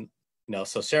 And then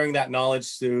so sharing that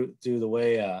knowledge through the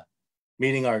way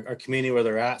meeting our community where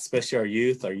they're at, especially our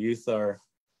youth are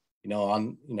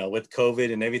with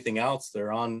COVID and everything else,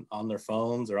 they're on their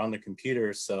phones or on their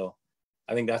computers. So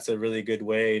I think that's a really good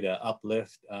way to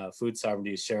uplift food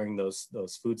sovereignty, sharing those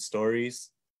food stories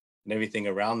and everything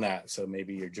around that. So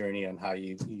maybe your journey on how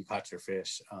you caught your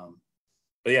fish.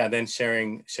 But yeah, then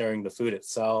sharing the food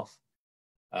itself.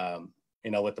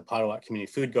 With the Potawatomi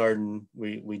Community Food Garden,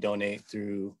 we donate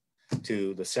to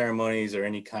the ceremonies or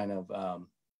any kind of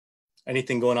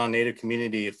anything going on in Native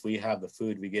community. If we have the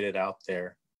food, we get it out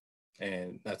there.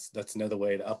 And that's another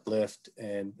way to uplift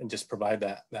and just provide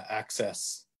that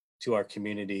access to our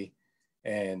community.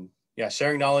 And yeah,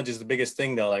 sharing knowledge is the biggest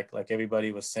thing though. Like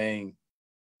everybody was saying,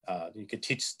 you could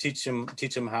teach them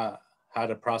how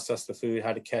to process the food,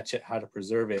 how to catch it, how to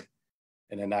preserve it.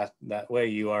 And then that way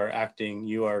you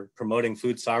are promoting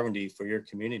food sovereignty for your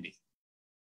community.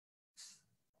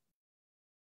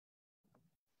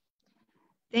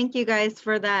 Thank you guys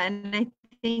for that. And I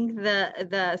think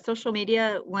the social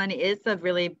media one is a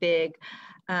really big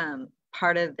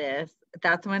part of this.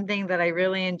 That's one thing that I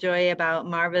really enjoy about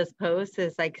Marva's posts,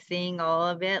 is like seeing all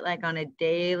of it like on a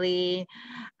daily,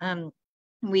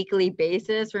 weekly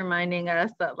basis, reminding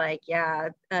us that like,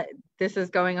 this is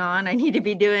going on. I need to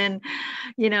be doing,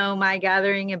 my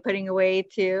gathering and putting away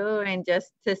too. And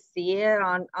just to see it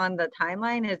on the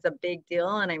timeline is a big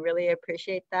deal. And I really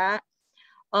appreciate that.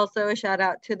 Also, a shout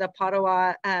out to the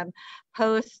Pottawa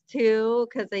post too,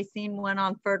 because I seen one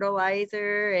on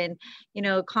fertilizer and,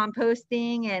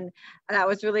 composting, and that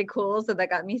was really cool. So that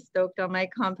got me stoked on my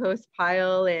compost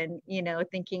pile and,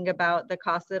 thinking about the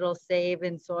cost it'll save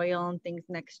in soil and things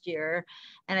next year.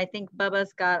 And I think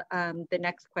Bubba's got the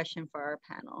next question for our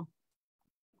panel.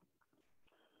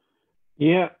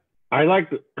 Yeah, I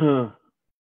liked a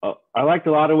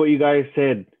lot of what you guys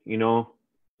said,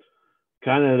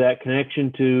 kind of that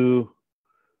connection to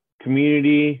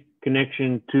community,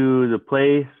 connection to the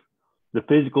place, the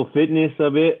physical fitness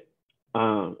of it.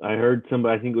 I heard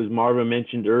somebody, I think it was Marva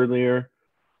mentioned earlier,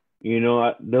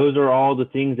 those are all the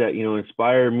things that,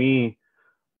 inspire me,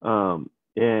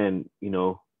 and,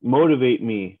 motivate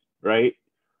me, right,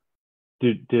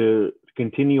 to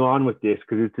continue on with this,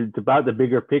 because it's about the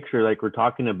bigger picture, like we're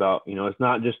talking about. It's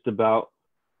not just about,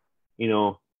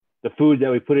 the food that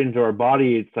we put into our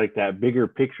body. It's like that bigger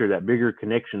picture, that bigger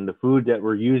connection. The food that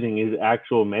we're using is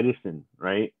actual medicine,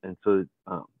 right? And so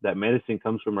that medicine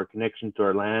comes from our connection to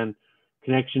our land,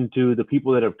 connection to the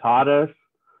people that have taught us,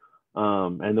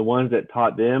 and the ones that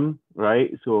taught them,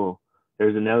 right? So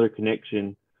there's another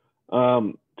connection.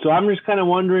 So I'm just kind of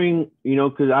wondering,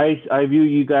 because I view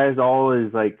you guys all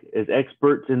as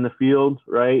experts in the field,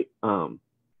 right? No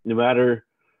matter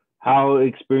how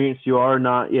experienced you are,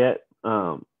 not yet.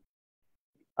 So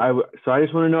I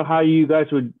just want to know how you guys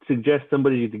would suggest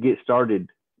somebody to get started.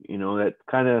 That's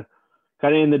kind of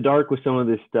in the dark with some of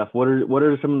this stuff. What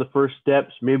are some of the first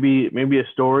steps? Maybe a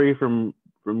story from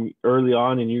early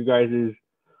on in you guys'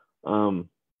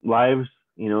 lives.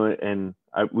 And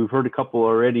we've heard a couple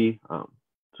already.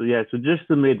 So just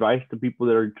some advice to people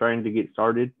that are trying to get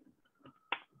started.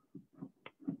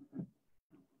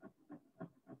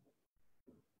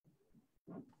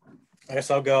 I guess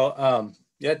I'll go.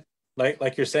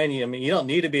 Like you're saying, you don't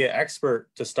need to be an expert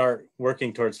to start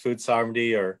working towards food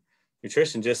sovereignty or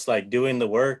nutrition. Just like doing the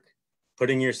work,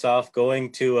 putting yourself, you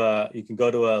can go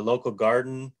to a local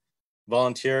garden,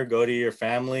 volunteer, go to your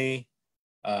family.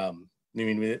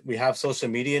 We have social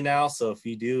media now, so if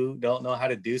you don't know how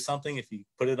to do something, if you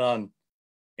put it on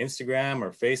Instagram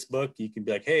or Facebook, you can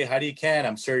be like, hey, how do you can?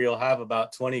 I'm sure you'll have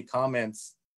about 20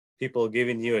 comments, people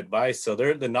giving you advice. So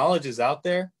the knowledge is out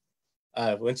there.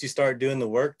 Once you start doing the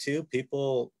work too,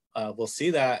 people will see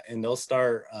that and they'll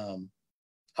start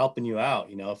helping you out,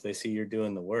 if they see you're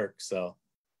doing the work. So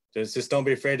just don't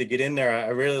be afraid to get in there. I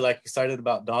really excited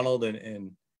about Donald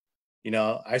and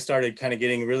I started kind of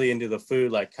getting really into the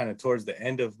food, kind of towards the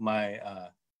end of my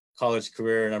college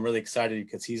career. And I'm really excited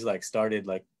because he's started,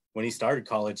 when he started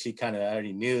college, he kind of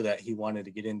already knew that he wanted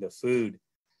to get into food.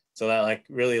 So that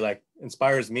really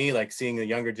inspires me, seeing the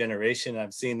younger generation.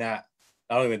 I've seen that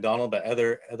not only with Donald, but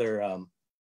other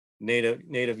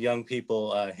native young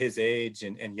people his age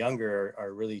and younger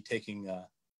are really taking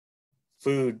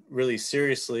food really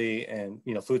seriously, and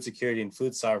food security and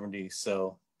food sovereignty.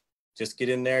 So just get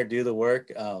in there, do the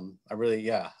work. I'm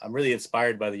really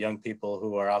inspired by the young people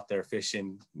who are out there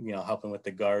fishing, helping with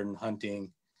the garden,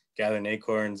 hunting, gathering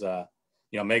acorns.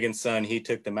 Megan's son, he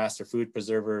took the Master Food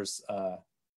Preservers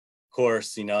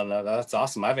course. That's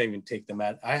awesome. I haven't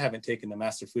taken the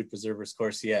Master Food Preservers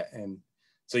course yet. And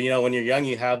so, when you're young,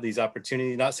 you have these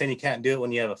opportunities. Not saying you can't do it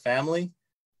when you have a family,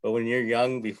 but when you're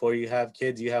young, before you have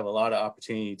kids, you have a lot of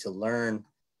opportunity to learn,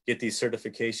 get these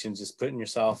certifications, just putting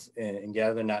yourself and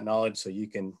gathering that knowledge so you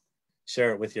can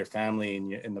share it with your family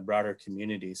and in the broader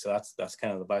community. So that's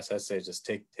kind of the advice I say, just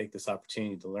take this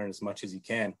opportunity to learn as much as you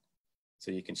can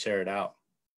so you can share it out.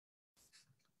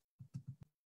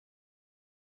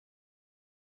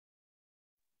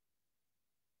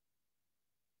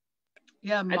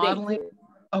 Yeah, modeling.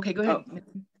 Okay, go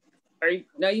ahead.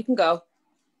 No, you can go.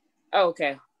 Oh,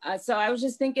 okay. So I was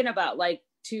just thinking about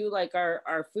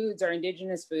our foods, our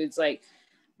indigenous foods,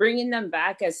 bringing them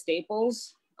back as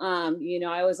staples. I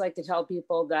always like to tell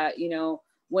people that,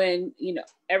 when,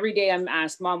 every day I'm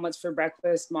asked, Mom, what's for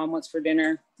breakfast? Mom, what's for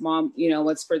dinner? Mom,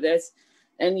 what's for this?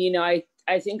 And,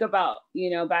 I think about,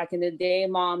 back in the day,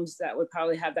 moms that would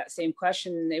probably have that same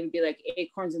question, and they would be like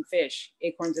acorns and fish,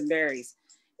 acorns and berries,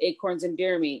 acorns and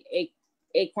deer meat,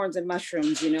 acorns and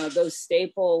mushrooms, those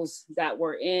staples that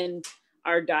were in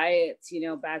our diets,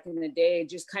 back in the day,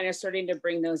 just kind of starting to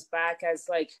bring those back as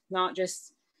not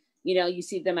just, you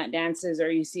see them at dances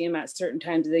or you see them at certain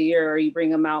times of the year, or you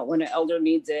bring them out when an elder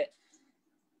needs it.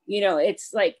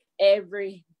 It's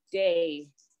every day,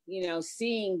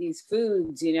 seeing these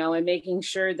foods, and making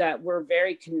sure that we're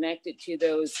very connected to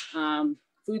those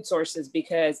food sources,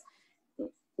 because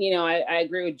I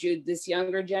agree with Jude, this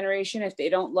younger generation, if they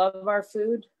don't love our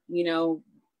food,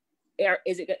 are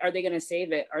they going to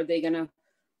save it? Are they going to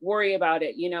worry about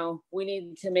it? We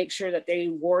need to make sure that they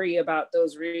worry about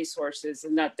those resources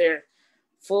and that they're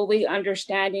fully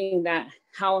understanding that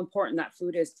how important that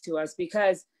food is to us,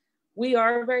 because we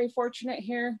are very fortunate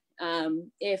here.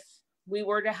 If we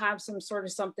were to have some sort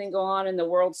of something go on in the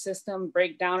world system,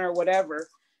 breakdown or whatever,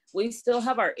 we still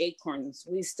have our acorns,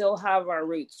 we still have our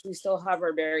roots, we still have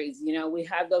our berries. We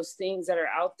have those things that are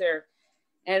out there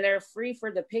and they're free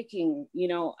for the picking. You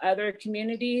know, other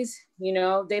communities, you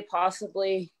know, they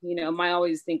possibly, you know, might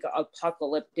always think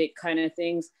apocalyptic kind of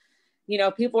things. You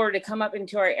know, people are to come up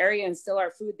into our area and steal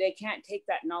our food. They can't take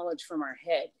that knowledge from our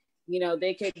head. You know,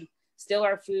 they could steal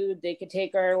our food, they could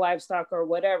take our livestock or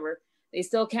whatever. They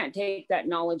still can't take that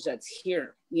knowledge that's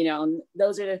here. You know, and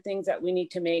those are the things that we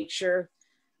need to make sure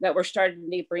that we're starting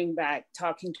to bring back,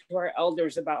 talking to our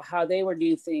elders about how they would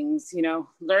do things, you know,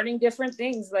 learning different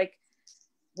things. Like,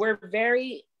 we're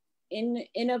very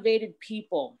innovative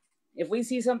people. If we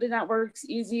see something that works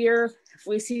easier, if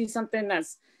we see something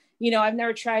that's, you know, I've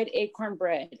never tried acorn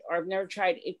bread, or I've never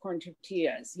tried acorn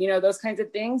tortillas, you know, those kinds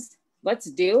of things, let's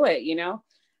do it, you know.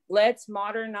 Let's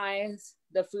modernize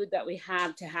the food that we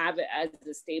have to have it as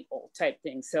a staple type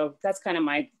thing. So that's kind of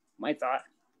my thought.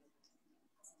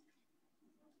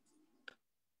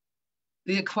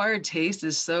 The acquired taste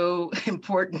is so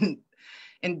important,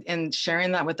 and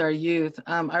sharing that with our youth.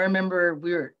 I remember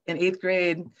we were in 8th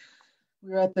grade, we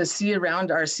were at the Sea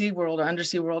Around our Sea World or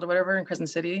Undersea World or whatever in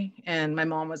Crescent City. And my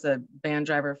mom was a band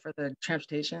driver for the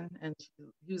transportation. And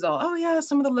he was all, oh yeah,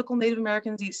 some of the local Native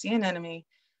Americans eat sea anemone.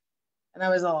 And I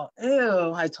was all,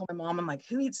 ew. I told my mom, I'm like,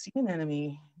 who eats sea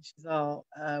anemone? She's all,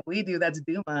 we do, that's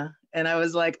Duma. And I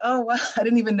was like, oh, wow, I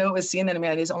didn't even know it was sea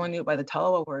anemone. I just only knew it by the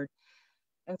Talawa word.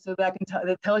 And so that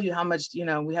that tells you how much, you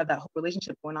know, we have that whole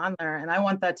relationship going on there. And I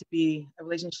want that to be a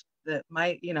relationship that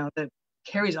might, you know, that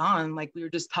carries on. Like we were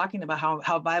just talking about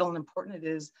how vital and important it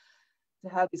is to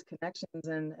have these connections,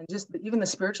 and just even the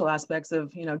spiritual aspects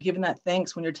of, you know, giving that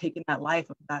thanks when you're taking that life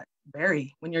of that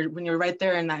berry, when you're right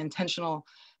there in that intentional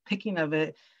picking of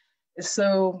it, is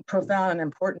so profound and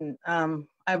important.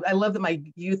 I love that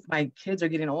my kids are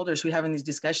getting older, so we're having these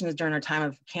discussions during our time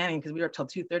of canning, because we were up till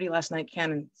 2:30 last night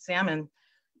canning salmon.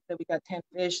 That we got 10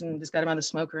 fish and just got them out of the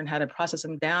smoker and had to process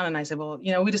them down. And I said, well,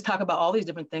 you know, we just talk about all these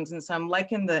different things. And so I'm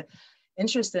liking the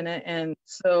interest in it. And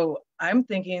so I'm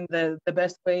thinking the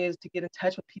best way is to get in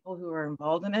touch with people who are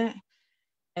involved in it.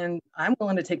 And I'm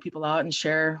willing to take people out and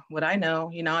share what I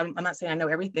know. You know, I'm not saying I know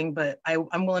everything, but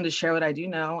I'm willing to share what I do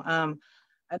know.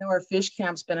 I know our fish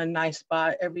camp's been a nice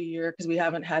spot every year because we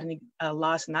haven't had any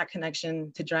loss in that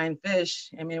connection to drying fish.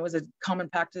 I mean, it was a common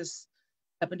practice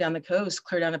up and down the coast,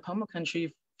 clear down to Pomo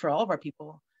country for all of our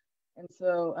people. And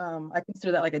so I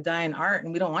consider that like a dying art,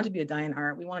 and we don't want it to be a dying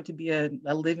art. We want it to be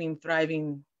a living,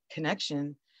 thriving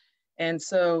connection. And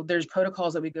so there's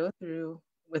protocols that we go through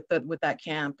with that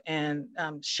camp, and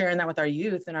sharing that with our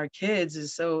youth and our kids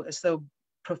is so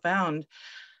profound.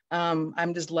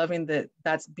 I'm just loving that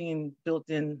that's being built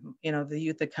in, you know, the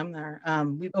youth that come there.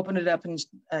 We've opened it up and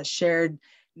shared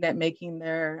net making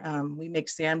there. We make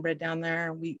sand bread down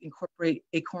there. We incorporate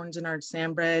acorns in our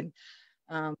sand bread.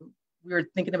 We were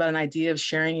thinking about an idea of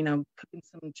sharing, you know, cooking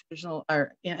some traditional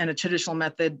or in a traditional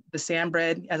method, the sand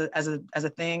bread as a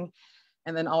thing,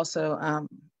 and then also,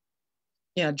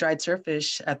 you know, dried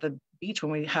surffish at the beach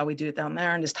how we do it down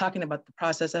there, and just talking about the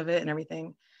process of it and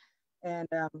everything. And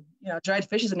you know, dried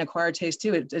fish is an acquired taste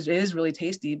too. It is really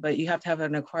tasty, but you have to have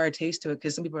an acquired taste to it,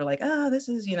 because some people are like, oh, this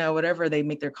is, you know, whatever, they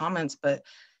make their comments, and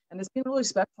it's being really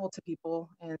respectful to people,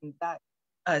 and that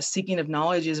seeking of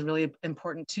knowledge is really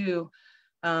important too.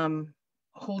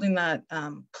 Holding that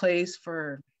place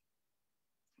for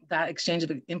that exchange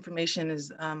of information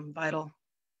is vital.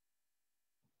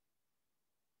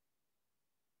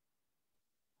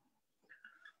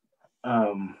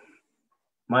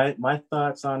 My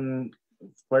thoughts on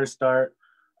where to start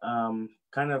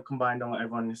kind of combined on what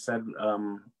everyone said,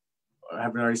 or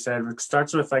haven't already said. It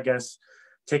starts with, I guess,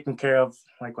 taking care of,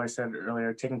 like I said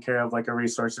earlier, taking care of like our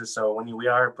resources. So when we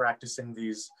are practicing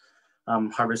these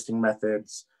harvesting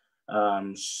methods,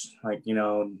 like, you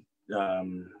know,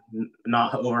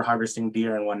 not over harvesting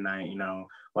deer in one night. You know,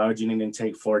 why would you need to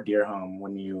take 4 deer home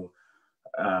when you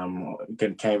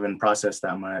can't even process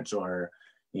that much? Or,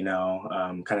 you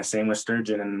know, kind of same with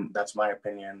sturgeon, and that's my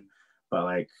opinion. But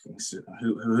like,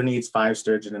 who needs 5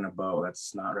 sturgeon in a boat?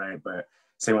 That's not right. But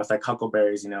same with like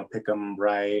huckleberries, you know, pick them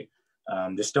right.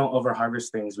 Just don't over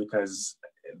harvest things, because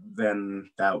then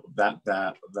that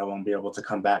won't be able to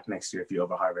come back next year if you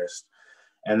over harvest.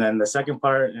 And then the second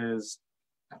part is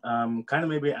kind of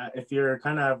maybe if you're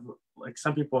kind of like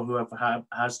some people who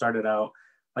have started out,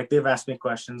 like they've asked me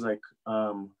questions like,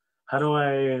 how do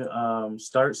I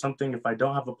start something if I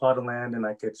don't have a plot of land and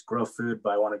I could grow food,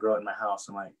 but I want to grow it in my house?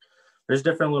 I'm like, there's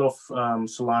different little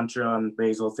cilantro and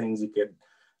basil things you could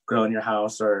grow in your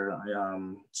house, or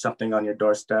something on your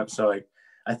doorstep. So like,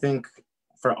 I think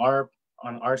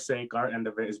on our sake, our end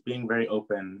of it is being very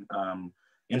open.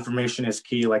 Information is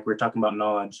key. Like we're talking about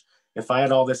knowledge. if I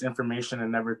had all this information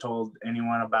and never told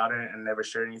anyone about it and never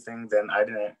shared anything, then I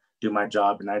didn't do my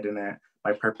job, and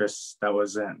my purpose,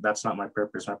 that's not my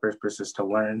purpose. My purpose is to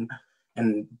learn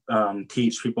and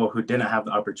teach people who didn't have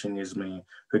the opportunity as me,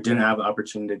 who didn't have the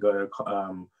opportunity to go to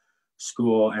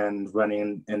school and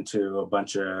running into a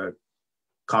bunch of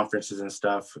conferences and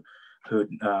stuff, who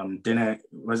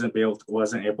wasn't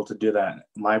able to do that.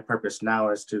 My purpose now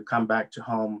is to come back to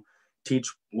home,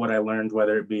 teach what I learned,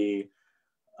 whether it be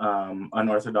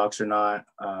unorthodox or not,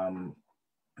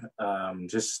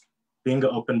 just being an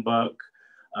open book.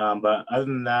 But other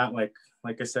than that, like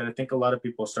I said, I think a lot of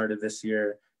people started this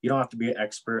year. You don't have to be an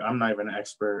expert. I'm not even an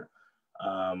expert.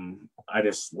 I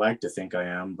just like to think I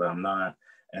am, but I'm not.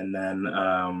 And then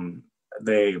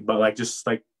just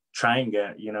trying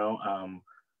it,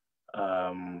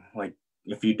 like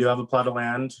if you do have a plot of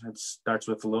land, it starts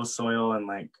with low soil, and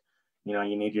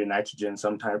you need your nitrogen,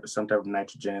 some type of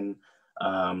nitrogen,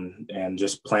 and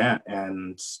just plant.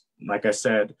 And like I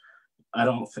said,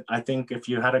 I think if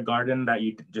you had a garden that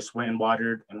you just went and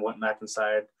watered and went back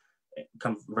inside,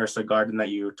 versus a garden that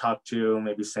you talked to,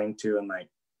 maybe sang to, and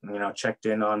checked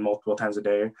in on multiple times a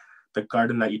day, the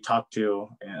garden that you talk to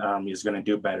is going to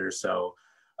do better. So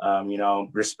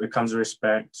it comes to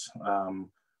respect.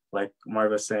 Like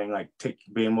Marva's saying,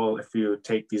 if you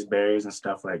take these berries and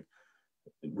stuff,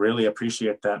 really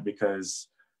appreciate that, because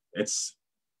it's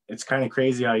kind of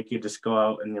crazy how you could just go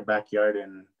out in your backyard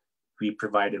and be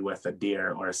provided with a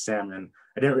deer or a salmon.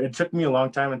 It took me a long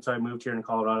time until I moved here in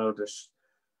Colorado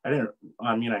I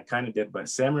kind of did, but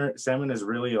salmon is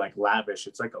really lavish.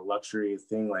 It's like a luxury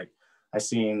thing. I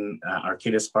seen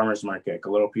Arcadis Farmers Market, a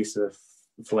little piece of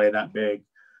filet that big,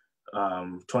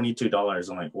 $22.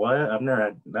 I'm like, what? I've never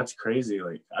had, that's crazy.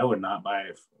 I would not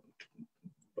buy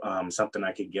something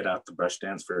I could get out the brush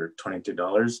dance for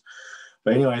 $22.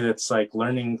 But anyway, it's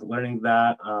learning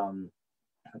that.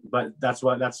 But that's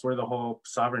where the whole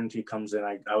sovereignty comes in.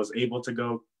 I was able to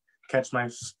go catch my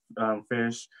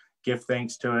fish, give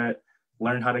thanks to it,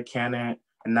 learn how to can it,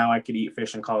 and now I could eat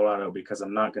fish in Colorado, because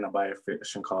I'm not going to buy a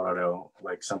fish in Colorado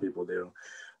like some people do.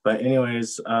 But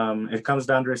anyways, it comes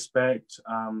down to respect.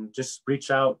 Just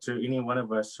reach out to any one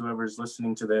of us, whoever's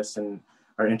listening to this and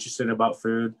are interested about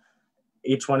food.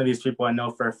 Each one of these people I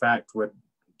know for a fact would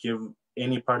give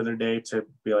any part of their day to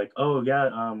be like, oh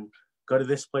yeah, go to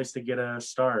this place to get a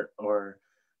start, or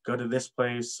go to this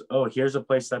place. Oh, here's a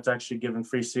place that's actually giving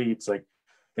free seeds.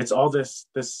 It's all this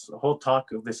whole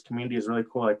talk of this community is really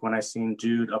cool. When I seen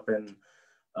Jude up in,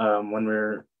 when we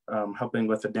were helping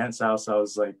with the dance house, I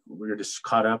was we were just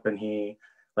caught up, and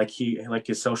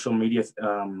his social media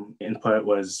input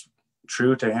was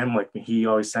true to him. He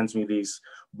always sends me these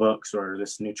books or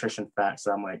this nutrition facts.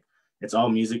 So I'm it's all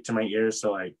music to my ears.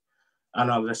 So I don't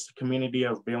know, this community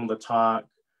of being able to talk,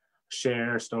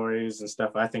 share stories and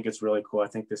stuff, I think it's really cool. I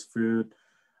think this food,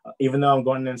 even though I'm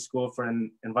going in school for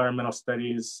environmental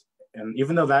studies, and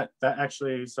even though that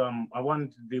actually, so I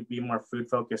wanted to be more food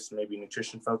focused, maybe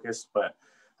nutrition focused, but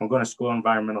I'm going to school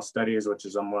environmental studies, which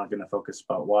is I'm more going to focus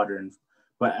about water.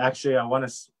 But actually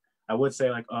I would say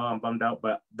oh, I'm bummed out,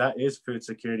 but that is food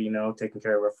security, taking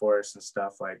care of our forests and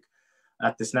stuff.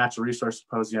 At this natural resource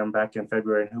symposium back in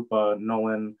February in Hoopa,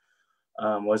 Nolan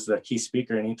was the key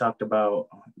speaker, and he talked about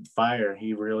fire.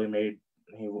 We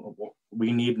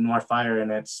need more fire,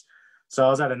 and so I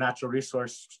was at a natural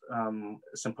resource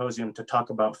symposium to talk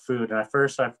about food, and at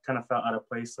first I kind of felt out of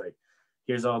place.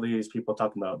 Here's all these people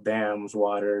talking about dams,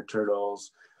 water,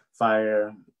 turtles,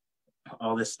 fire,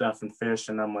 all this stuff, and fish,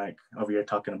 and I'm over here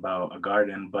talking about a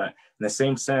garden. But in the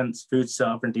same sense, food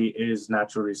sovereignty is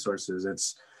natural resources.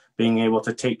 It's being able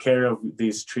to take care of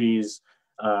these trees,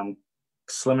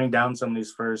 slimming down some of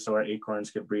these furs so our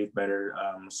acorns could breathe better,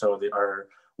 so our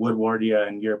woodwardia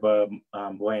and yerba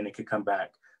buena could come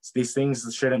back. So these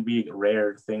things shouldn't be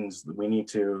rare things. We need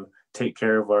to take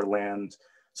care of our land.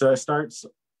 So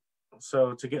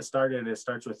to get started, it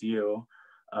starts with you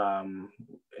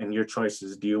and your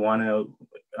choices. Do you want to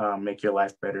make your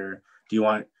life better? Do you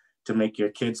want to make your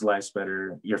kids' lives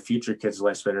better, your future kids'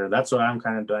 lives better? That's why I'm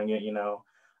kind of doing it.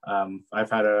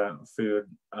 I've had a food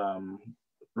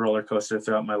roller coaster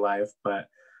throughout my life, but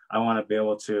I want to be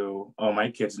able to, all my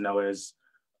kids know is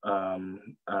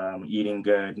eating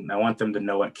good. And I want them to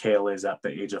know what kale is at the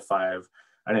age of 5.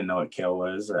 I didn't know what kale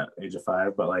was at the age of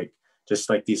 5, but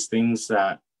just these things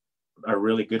that are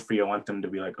really good for you, I want them to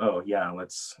be oh yeah,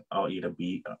 I'll eat a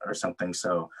beet or something.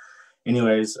 So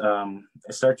anyways,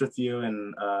 it starts with you,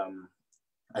 and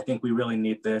I think we really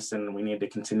need this, and we need to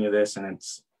continue this, and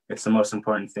it's the most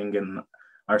important thing in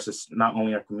not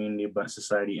only our community, but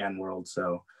society and world.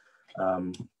 So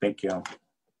thank you.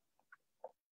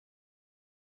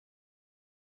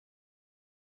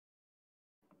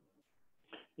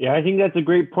 Yeah, I think that's a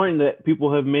great point that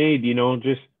people have made.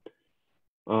 Just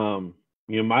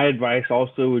my advice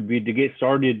also would be to get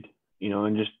started,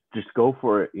 and just go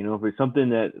for it. If it's something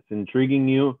that's intriguing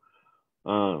you,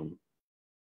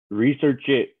 research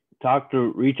it,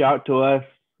 reach out to us,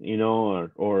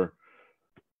 or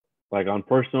like on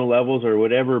personal levels or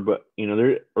whatever. But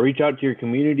reach out to your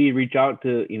community, reach out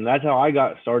to that's how I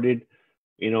got started.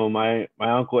 My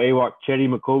uncle Awak Chetty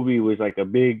McCovey was like a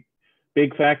big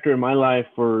factor in my life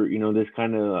for this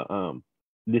kind of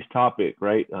this topic,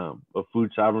 right? Of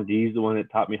food sovereignty. He's the one that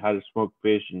taught me how to smoke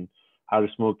fish and how to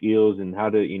smoke eels and how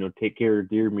to take care of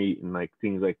deer meat and like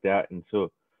things like that. And so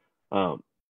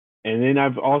and then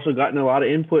I've also gotten a lot of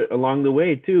input along the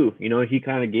way too. He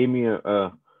kind of gave me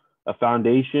a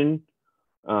foundation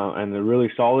and a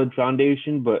really solid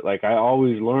foundation, but like I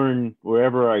always learn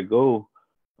wherever I go,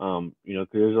 because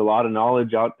there's a lot of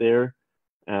knowledge out there.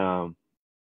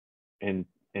 And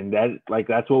that, like,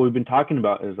 that's what we've been talking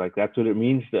about, is like, that's what it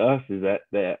means to us, is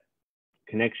that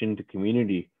connection to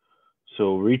community.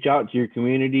 So reach out to your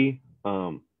community,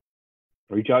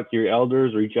 reach out to your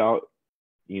elders, reach out,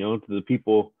 to the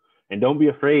people, and don't be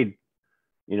afraid.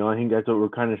 I think that's what we're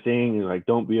kind of saying, is like,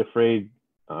 don't be afraid.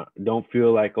 Don't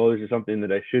feel like, oh, this is something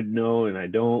that I should know and I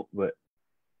don't, but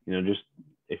just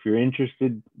if you're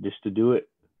interested, just to do it.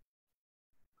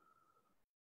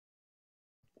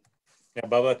 Yeah,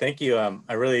 Bubba, thank you.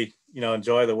 I really,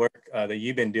 enjoy the work that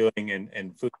you've been doing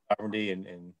in food sovereignty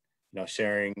and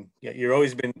sharing. Yeah, you've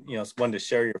always been, one to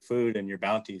share your food and your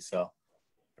bounty. So I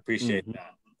appreciate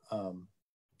that.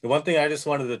 The one thing I just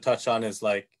wanted to touch on is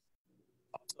like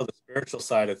also the spiritual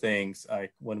side of things.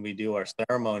 Like when we do our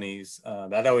ceremonies,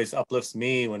 that always uplifts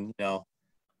me when,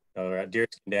 we're at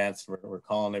Deerskin Dance, we're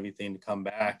calling everything to come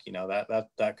back.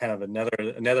 That kind of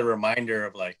another reminder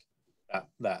of like,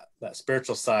 that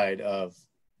spiritual side of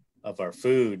our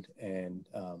food, and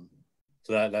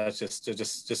so that's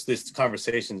just these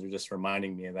conversations are just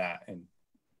reminding me of that, and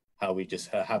how we just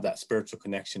have that spiritual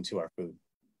connection to our food.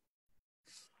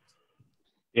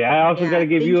 Yeah, I also got to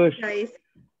give you guys.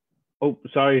 Oh,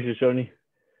 sorry, Shoshone.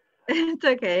 It's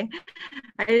okay.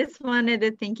 I just wanted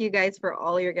to thank you guys for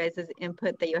all your guys'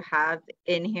 input that you have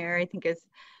in here. I think it's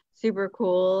super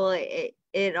cool.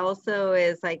 It also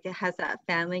is like, it has that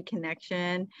family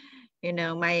connection.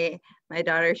 My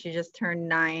daughter, she just turned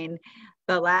 9,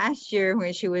 but last year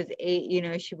when she was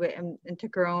 8, she went and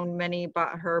took her own money,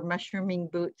 bought her mushrooming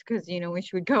boots, because when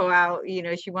she would go out,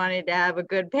 she wanted to have a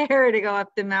good pair to go up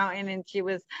the mountain, and she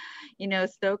was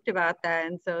stoked about that.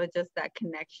 And so just that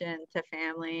connection to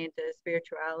family, to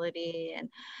spirituality,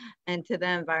 and to the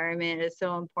environment is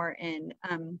so important.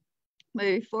 But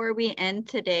before we end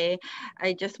today,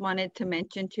 I just wanted to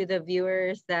mention to the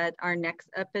viewers that our next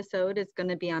episode is going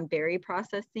to be on berry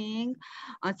processing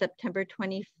on September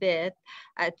 25th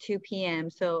at 2 p.m.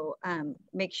 So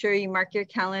make sure you mark your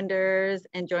calendars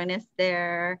and join us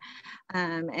there.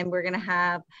 And we're going to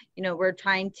have, we're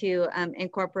trying to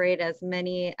incorporate as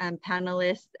many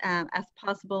panelists as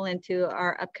possible into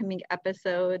our upcoming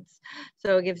episodes.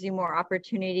 So it gives you more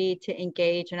opportunity to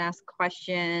engage and ask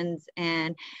questions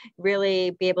and really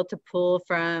be able to pull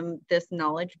from this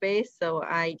knowledge base. So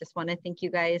I just want to thank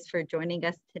you guys for joining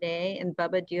us today. And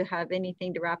Bubba, do you have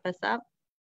anything to wrap us up?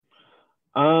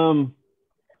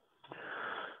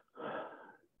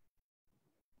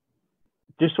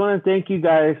 Just want to thank you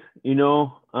guys.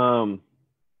 I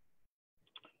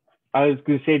was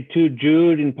going to say too,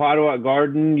 Jude and Padua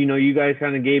Garden, you guys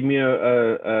kind of gave me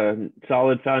a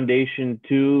solid foundation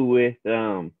too with,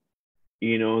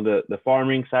 the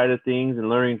farming side of things and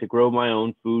learning to grow my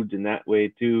own foods in that way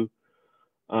too.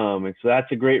 And so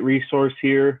that's a great resource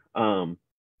here.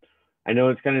 I know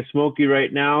it's kind of smoky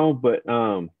right now, but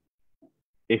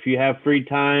if you have free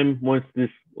time, once this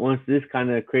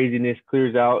kind of craziness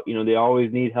clears out, they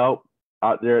always need help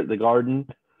out there at the garden.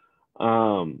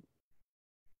 And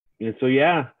so,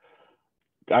 yeah,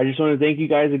 I just want to thank you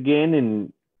guys again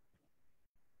and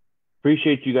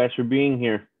appreciate you guys for being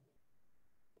here.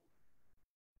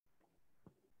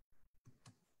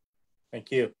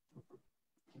 Thank you.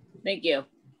 Thank you.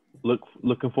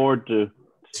 Looking forward to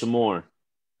some more.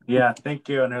 Yeah, thank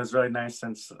you. And it was really nice,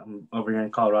 since I'm over here in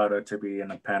Colorado, to be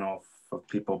in a panel of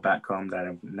people back home that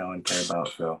I know and care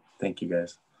about. So thank you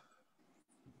guys.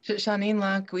 Shanine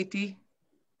La Kuiti.